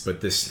is, but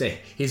this thing,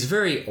 he's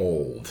very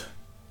old.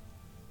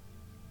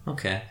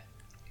 Okay.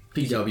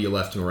 PW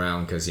left him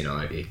around because,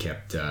 it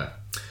kept,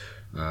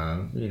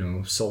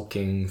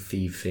 sulking,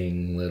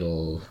 thieving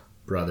little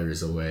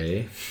brothers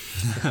away.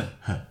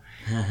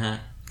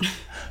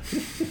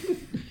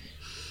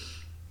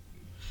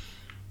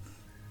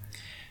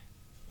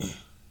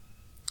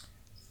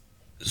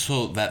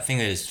 So that thing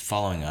that is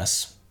following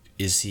us,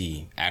 is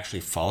he actually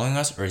following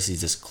us, or is he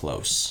just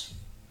close?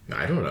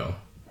 I don't know.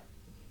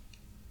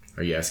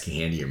 Are you asking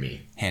Handy or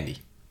me? Handy.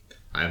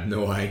 I have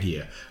no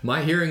idea.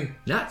 My hearing,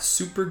 not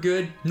super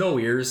good. No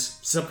ears.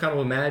 Some kind of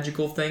a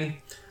magical thing.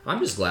 I'm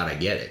just glad I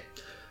get it.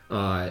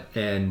 My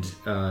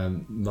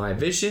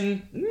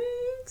vision,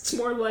 it's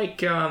more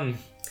like, I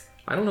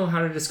don't know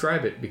how to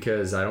describe it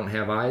because I don't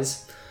have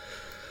eyes.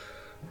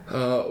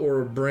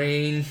 Or a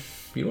brain.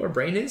 You know what a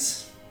brain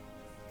is?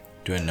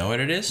 Do I know what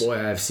it is? Boy,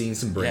 I've seen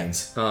some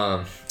brains.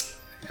 Yeah.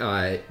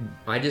 I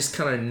just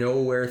kind of know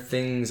where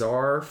things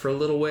are for a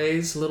little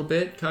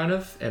bit, kind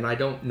of, and I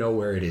don't know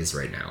where it is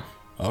right now.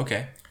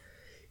 Okay.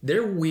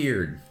 They're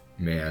weird,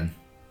 man.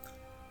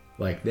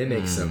 Like, they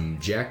make some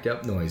jacked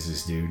up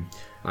noises, dude.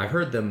 I've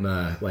heard them,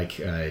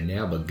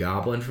 nab a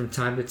goblin from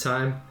time to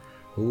time.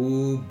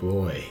 Ooh,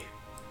 boy.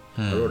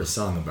 I wrote a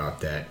song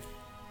about that.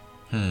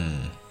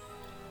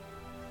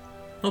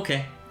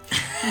 Okay.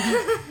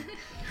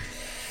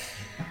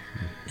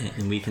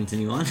 And we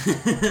continue on?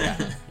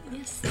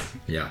 Yes.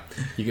 Yeah.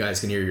 You guys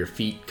can hear your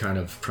feet kind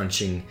of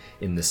crunching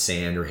in the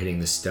sand or hitting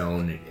the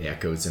stone. It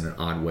echoes in an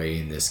odd way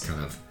in this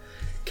kind of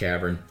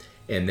cavern.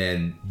 And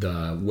then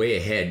the way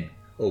ahead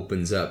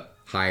opens up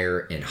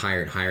higher and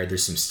higher and higher.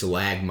 There's some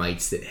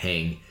stalagmites that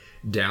hang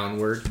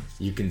downward.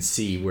 You can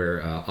see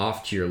where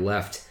off to your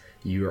left,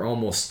 you're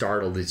almost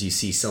startled as you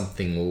see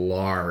something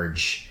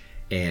large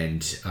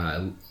and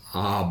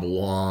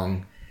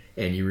oblong,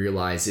 and you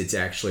realize it's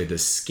actually the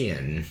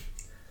skin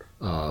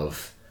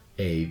of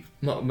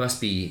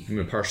must be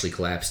partially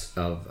collapsed,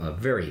 of a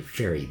very,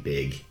 very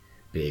big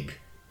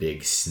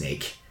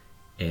snake.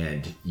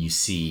 And you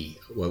see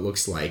what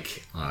looks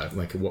like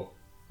what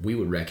we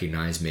would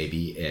recognize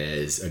maybe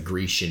as a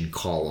Grecian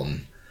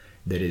column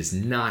that is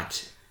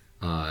not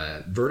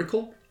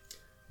vertical,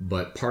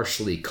 but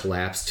partially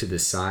collapsed to the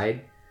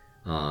side,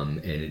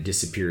 and it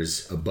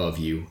disappears above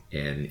you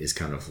and is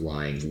kind of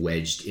lying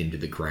wedged into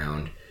the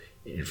ground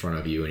in front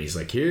of you. And he's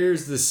like,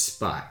 here's the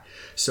spot.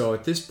 So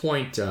at this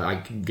point,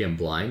 again,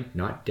 blind,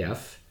 not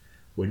deaf,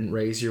 wouldn't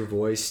raise your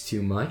voice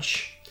too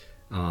much.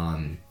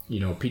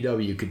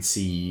 PW could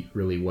see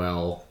really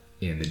well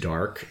in the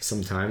dark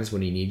sometimes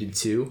when he needed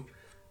to.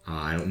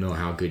 I don't know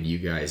how good you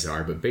guys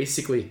are, but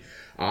basically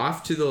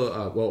off to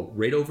the,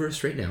 right over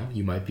us right now,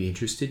 you might be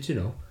interested to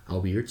know,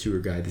 I'll be your tour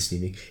guide this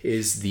evening,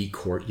 is the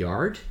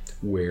courtyard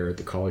where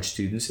the college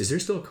students, is there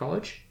still a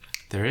college?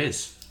 There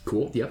is.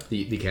 Cool. Yep.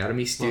 The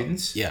academy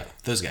students. Yeah,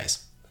 those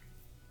guys.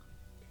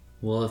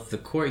 Well, if the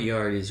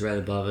courtyard is right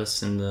above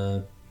us and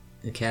the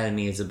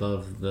academy is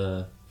above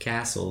the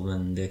castle,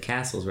 then the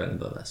castle's right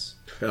above us.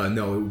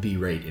 No, it would be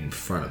right in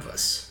front of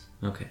us.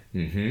 Okay.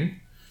 Mm-hmm.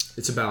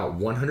 It's about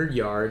 100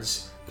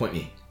 yards. Point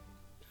me.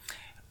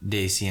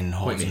 Dacian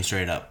holds him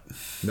straight up.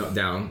 No,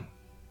 down.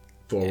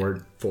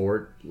 Forward,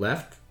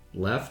 left.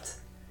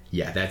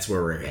 Yeah, that's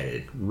where we're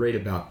headed. Right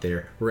about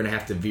there. We're going to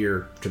have to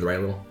veer to the right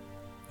a little.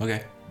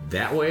 Okay.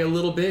 That way a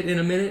little bit in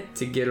a minute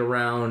to get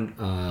around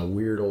a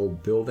weird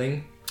old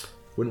building.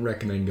 Wouldn't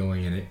recommend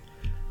going in it.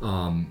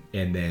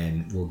 And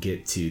then we'll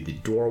get to the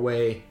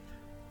doorway.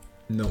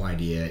 No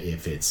idea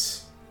if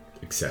it's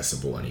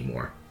accessible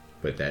anymore,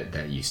 but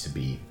that used to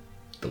be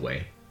the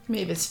way.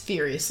 Maeve is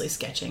furiously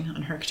sketching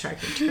on her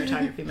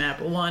cartography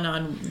map. One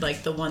on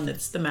the one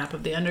that's the map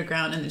of the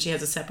underground, and then she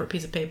has a separate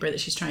piece of paper that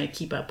she's trying to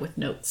keep up with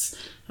notes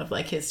of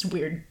his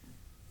weird,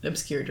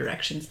 obscure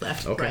directions,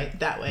 left, right,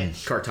 that way.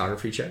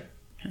 Cartography check.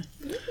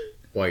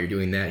 While you're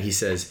doing that, he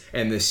says,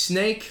 and the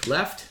snake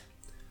left.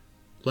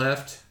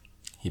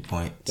 He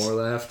points. More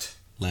left.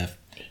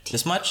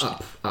 This much?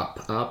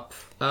 Up.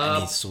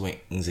 And he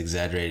swings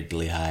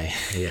exaggeratedly high.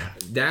 Yeah.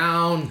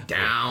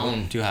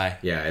 Down. Too high.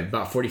 Yeah,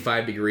 about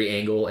 45-degree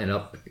angle and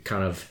up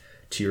kind of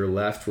to your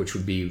left, which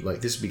would be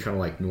this would be kind of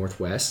like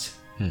northwest.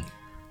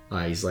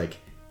 He's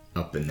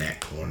up in that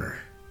corner.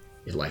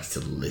 It likes to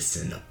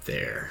listen up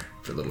there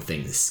for little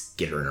things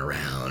skittering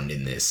around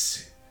in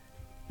this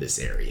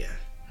area.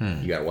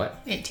 You got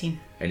what? 18.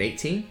 An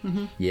 18?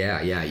 Mm-hmm.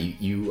 Yeah.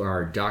 You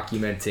are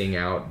documenting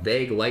out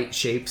vague light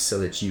shapes so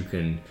that you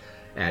can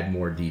add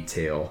more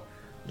detail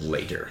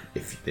later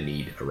if the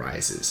need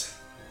arises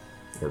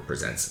or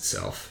presents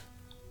itself,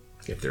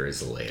 if there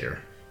is a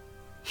later.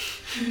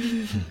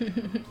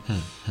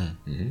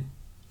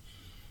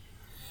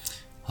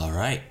 All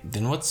right,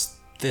 then what's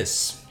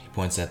this? He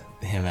points at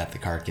him at the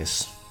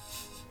carcass.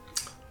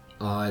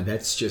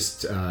 That's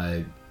just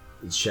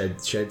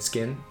shed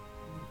skin.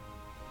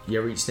 You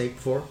ever eat snake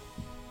before?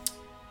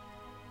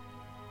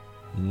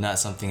 Not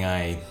something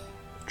I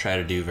try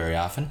to do very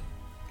often.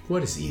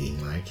 What is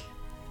eating like?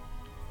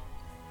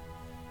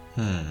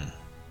 Have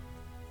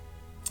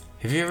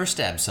you ever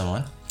stabbed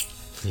someone?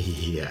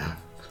 Yeah.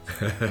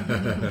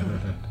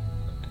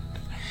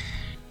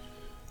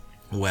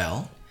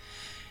 Well,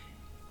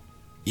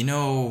 you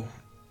know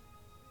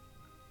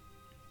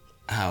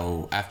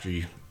how after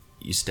you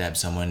stab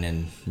someone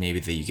and maybe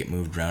you get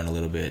moved around a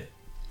little bit,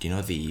 do you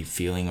know the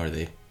feeling or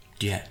do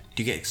you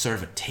get sort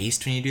of a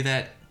taste when you do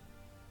that?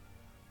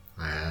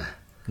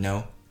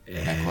 No?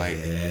 Not quite.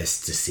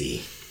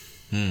 Ecstasy.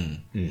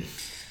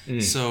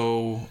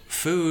 So,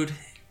 food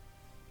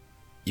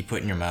you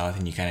put in your mouth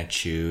and you kind of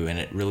chew and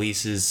it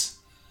releases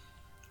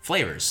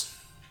flavors.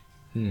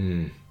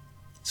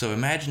 So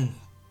imagine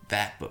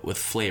that, but with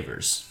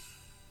flavors.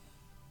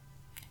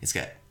 It's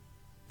got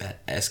that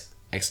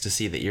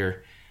ecstasy that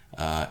you're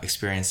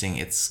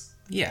experiencing.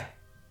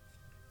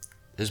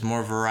 There's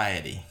more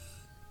variety.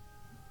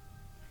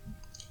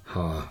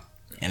 Huh.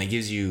 And it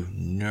gives you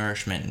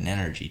nourishment and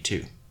energy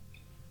too.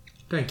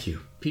 Thank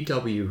you.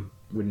 PW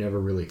would never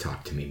really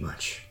talk to me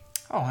much.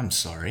 Oh, I'm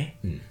sorry.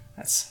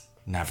 That's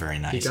not very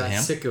He nice of got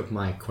him. sick of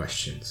my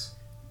questions.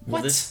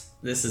 Well, What?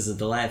 this is a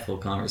delightful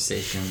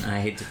conversation.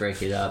 I hate to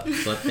break it up,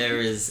 but there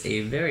is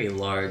a very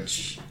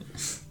large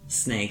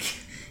snake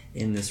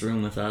in this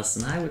room with us,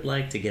 and I would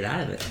like to get out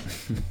of it.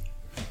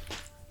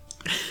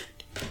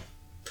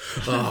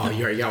 Oh,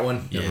 you already got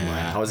one? Never Yeah.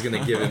 mind. I was going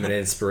to give him an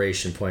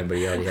inspiration point, but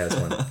he already has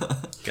one.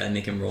 Gotta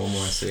make him roll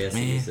more, so he has to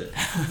use it.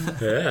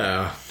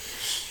 Yeah.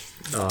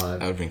 That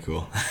would have been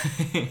cool.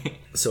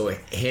 So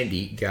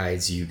Handy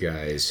guides you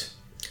guys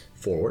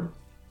forward,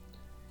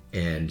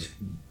 and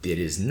it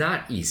is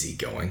not easy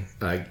going.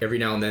 Every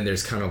now and then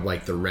there's kind of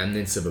like the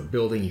remnants of a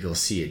building. You'll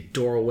see a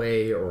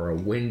doorway or a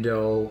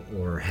window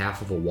or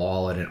half of a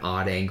wall at an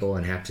odd angle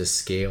and have to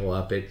scale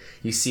up it.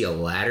 You see a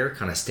ladder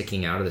kind of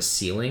sticking out of the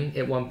ceiling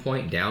at one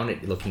point. Down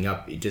it, looking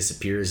up, it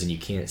disappears and you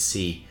can't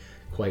see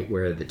quite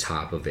where the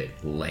top of it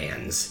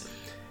lands.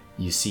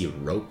 You see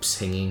ropes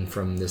hanging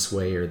from this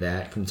way or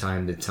that from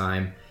time to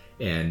time,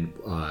 and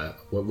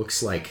what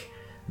looks like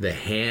the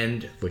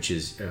hand, which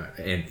is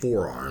and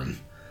forearm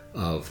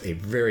of a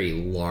very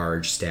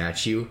large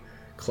statue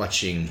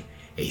clutching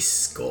a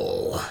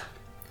skull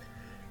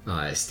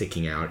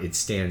sticking out. It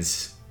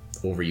stands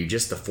over you,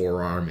 just the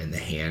forearm and the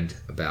hand,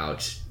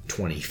 about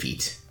 20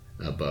 feet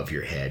above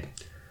your head.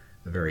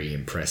 Very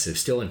impressive,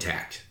 still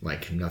intact,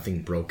 like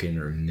nothing broken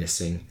or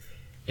missing.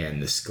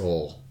 And the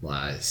skull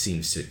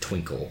seems to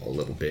twinkle a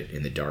little bit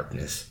in the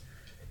darkness.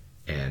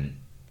 And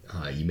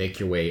you make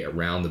your way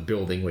around the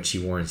building, which he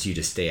warns you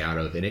to stay out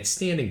of. And it's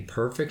standing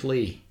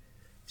perfectly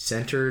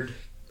centered,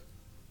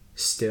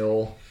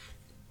 still,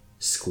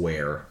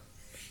 square.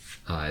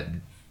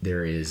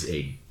 There is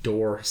a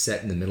door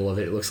set in the middle of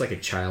it. It looks like a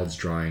child's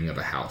drawing of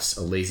a house.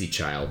 A lazy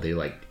child. They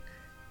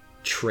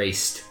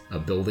traced a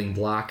building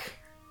block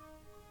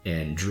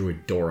and drew a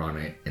door on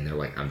it, and they're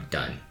like, I'm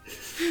done.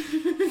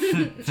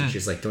 So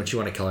she's like, don't you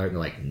want to color it? And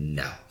they're like,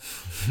 no.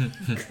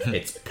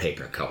 It's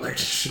paper colored.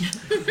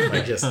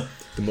 Just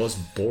the most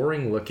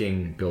boring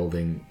looking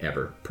building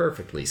ever.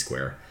 Perfectly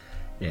square.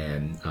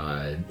 And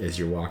as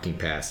you're walking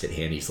past it,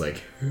 Handy's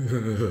like,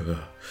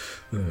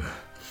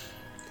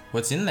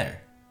 What's in there?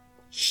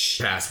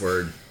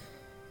 Password.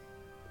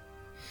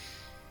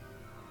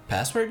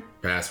 Password?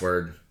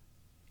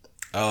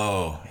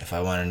 Oh, if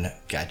I wanted to know.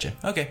 Gotcha.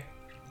 Okay.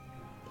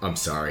 I'm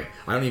sorry.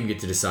 I don't even get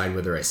to decide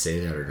whether I say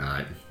that or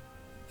not.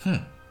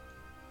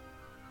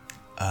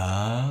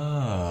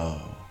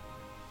 Oh.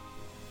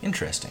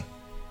 Interesting.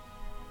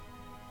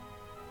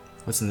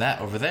 What's in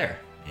that over there?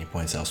 He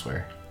points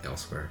elsewhere.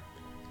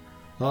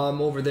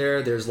 Over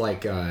there, there's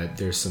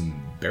there's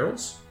some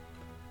barrels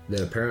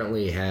that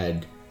apparently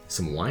had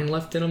some wine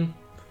left in them.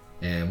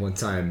 And one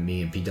time,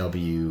 me and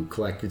PW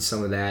collected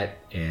some of that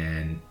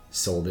and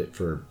sold it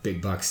for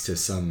big bucks to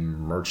some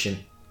merchant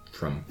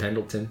from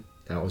Pendleton.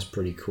 That was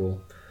pretty cool.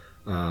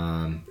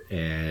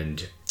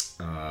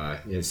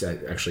 It's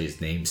actually his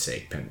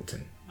namesake,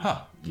 Pendleton.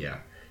 Huh. Yeah,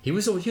 he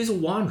was a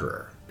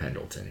wanderer,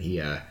 Pendleton.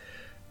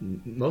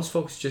 Most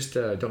folks just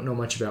don't know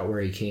much about where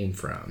he came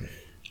from.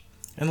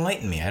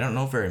 Enlighten me. I don't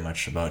know very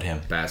much about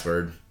him.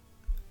 Password.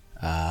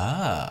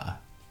 Ah.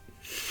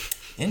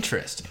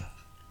 Interesting.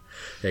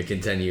 It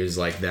continues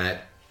like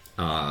that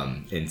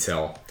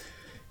until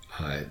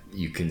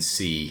you can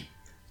see.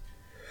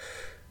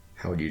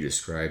 How would you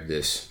describe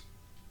this?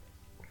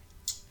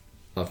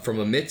 From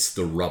amidst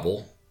the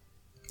rubble,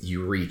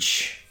 you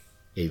reach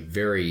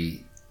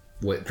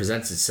what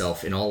presents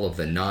itself in all of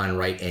the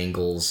non-right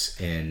angles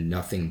and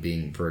nothing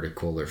being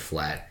vertical or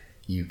flat.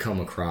 You come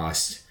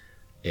across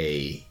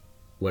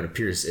what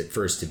appears at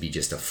first to be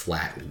just a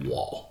flat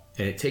wall.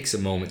 And it takes a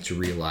moment to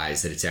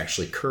realize that it's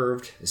actually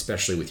curved,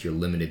 especially with your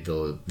limited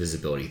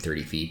visibility,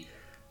 30 feet.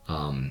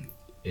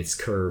 It's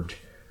curved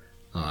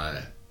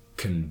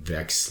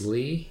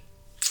convexly.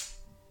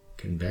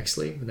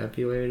 Convexly? Would that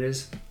be what it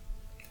is?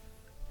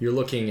 You're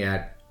looking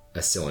at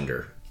a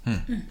cylinder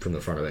from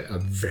the front of it, a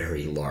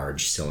very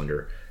large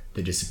cylinder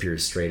that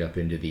disappears straight up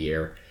into the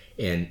air.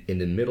 And in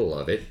the middle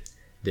of it,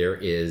 there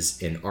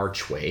is an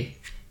archway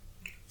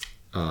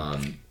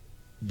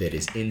that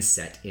is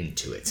inset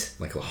into it,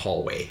 like a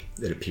hallway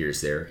that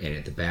appears there. And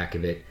at the back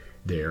of it,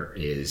 there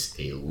is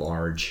a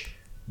large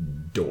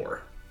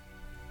door.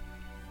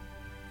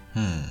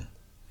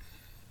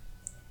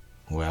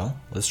 Well,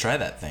 let's try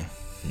that thing.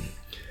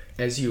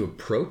 As you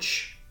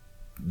approach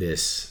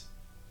this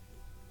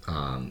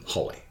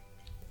hallway,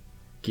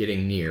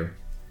 getting near,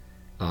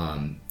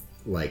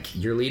 like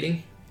you're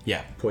leading,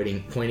 Yeah.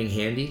 pointing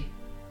Handy.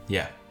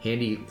 Yeah.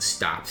 Handy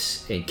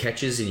stops and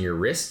catches in your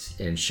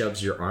wrist and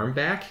shoves your arm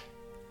back.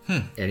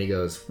 And he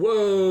goes,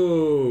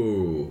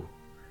 "Whoa,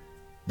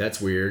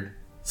 that's weird.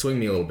 Swing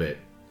me a little bit."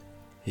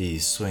 He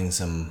points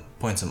him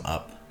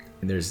up.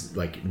 And there's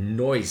like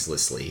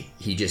noiselessly,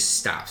 he just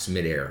stops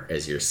midair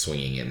as you're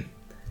swinging him.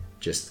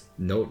 Just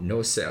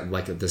no sound,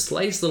 like the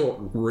slightest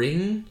little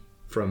ring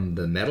from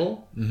the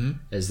metal,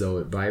 as though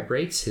it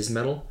vibrates his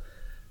metal,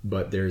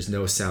 but there's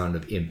no sound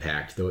of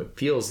impact, though it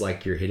feels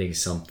like you're hitting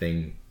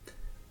something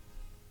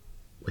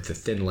with a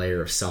thin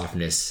layer of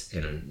softness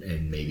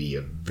and maybe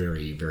a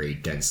very, very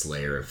dense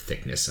layer of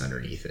thickness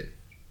underneath it.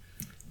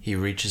 He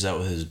reaches out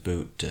with his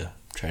boot to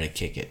try to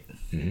kick it.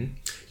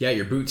 Yeah,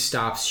 your boot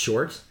stops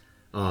short,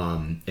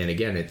 and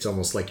again, it's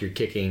almost like you're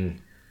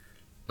kicking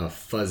a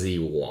fuzzy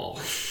wall.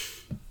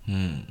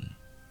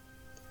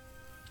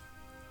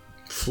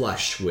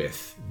 Flush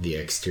with the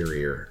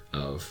exterior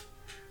of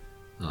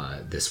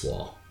this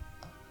wall.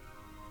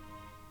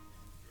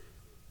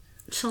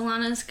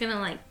 Solana's gonna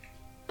like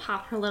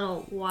pop her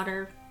little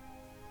water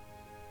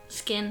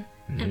skin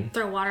and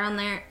throw water on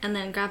there, and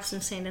then grab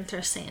some sand and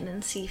throw sand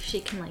and see if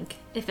she can like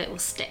if it will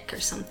stick or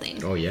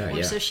something. Oh, yeah, or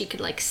yeah. so she could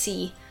like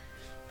see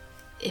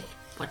if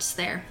what's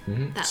there.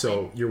 That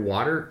So way. your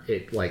water,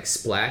 it like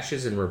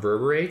splashes and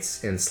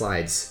reverberates and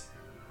slides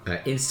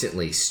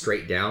instantly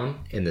straight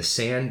down, and the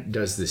sand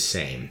does the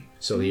same.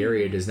 So the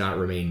area does not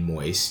remain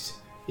moist.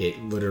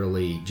 It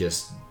literally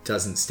just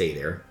doesn't stay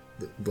there,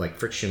 like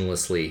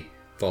frictionlessly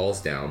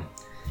falls down,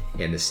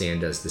 and the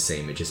sand does the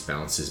same. It just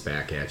bounces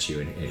back at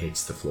you and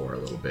hits the floor a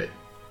little bit.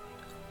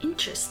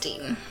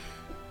 Interesting.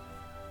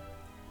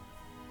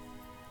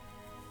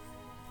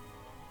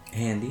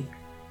 Handy.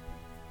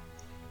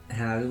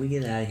 How do we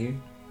get out of here?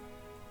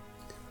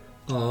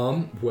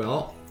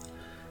 Well,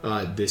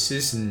 this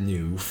is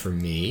new for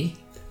me.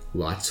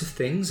 Lots of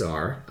things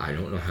are. I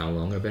don't know how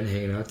long I've been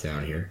hanging out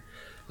down here.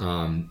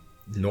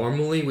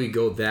 Normally we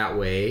go that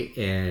way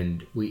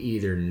and we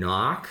either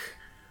knock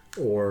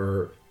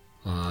or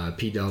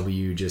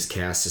PW just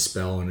casts a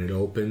spell and it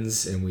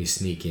opens and we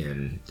sneak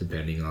in,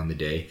 depending on the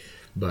day.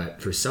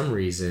 But for some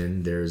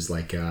reason, there's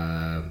like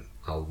a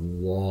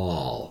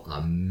wall,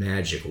 a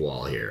magic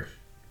wall here.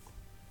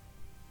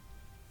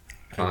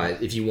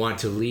 If you want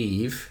to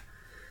leave,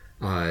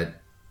 the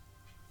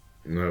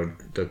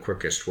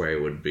quickest way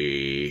would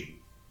be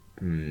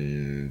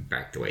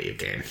back the way you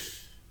came,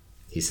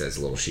 he says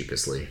a little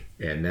sheepishly.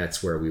 And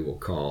that's where we will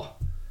call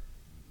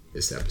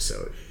this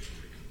episode.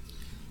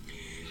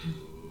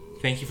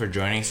 Thank you for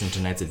joining us in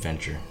tonight's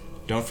adventure.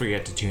 Don't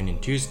forget to tune in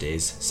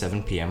Tuesdays,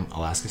 7 p.m.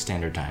 Alaska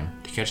Standard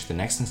Time, to catch the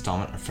next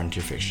installment of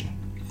Frontier Fiction.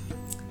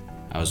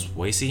 I was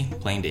Wasey,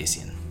 playing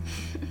Dacian.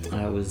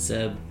 I was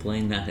Zeb,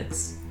 playing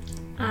Maddox.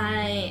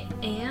 I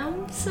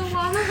am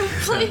Solana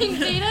playing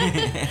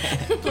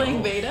Beta.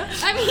 Playing Beta.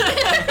 I mean,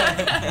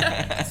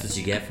 That's what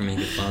you get for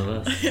making fun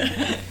of us.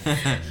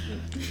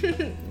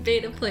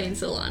 Beta playing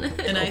Solana.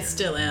 And I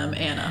still am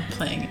Anna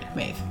playing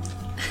Maeve.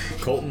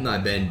 Colton,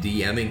 I've been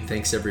DMing.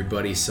 Thanks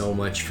everybody so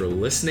much for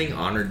listening.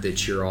 Honored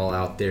that you're all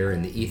out there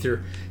in the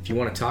ether. If you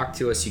want to talk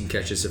to us, you can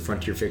catch us at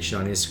Frontier Fiction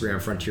on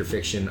Instagram, Frontier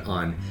Fiction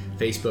on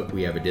Facebook.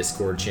 We have a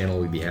Discord channel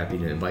we'd be happy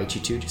to invite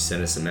you to. Just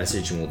send us a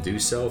message and we'll do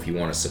so. If you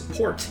want to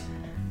support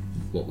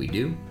what we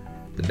do,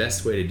 the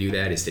best way to do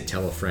that is to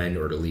tell a friend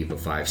or to leave a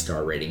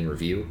 5-star rating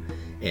review.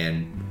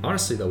 And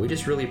honestly though, we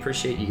just really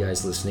appreciate you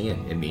guys listening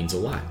in. It means a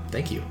lot.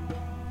 Thank you.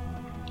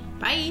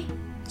 Bye.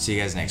 See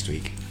you guys next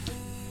week.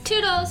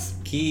 Toodles.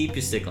 Keep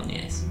your stick on the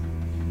ice.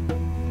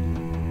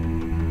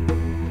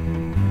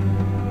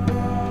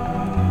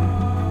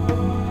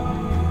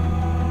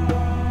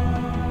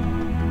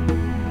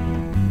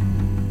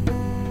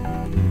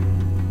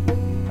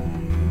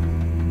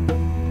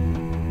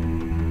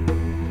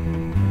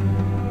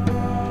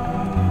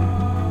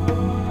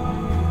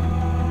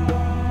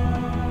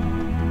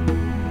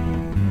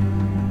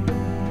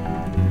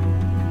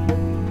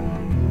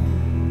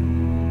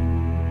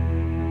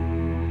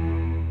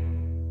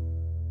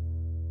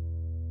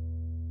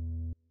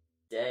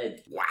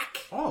 Dead. Whack.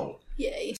 Oh. Yay.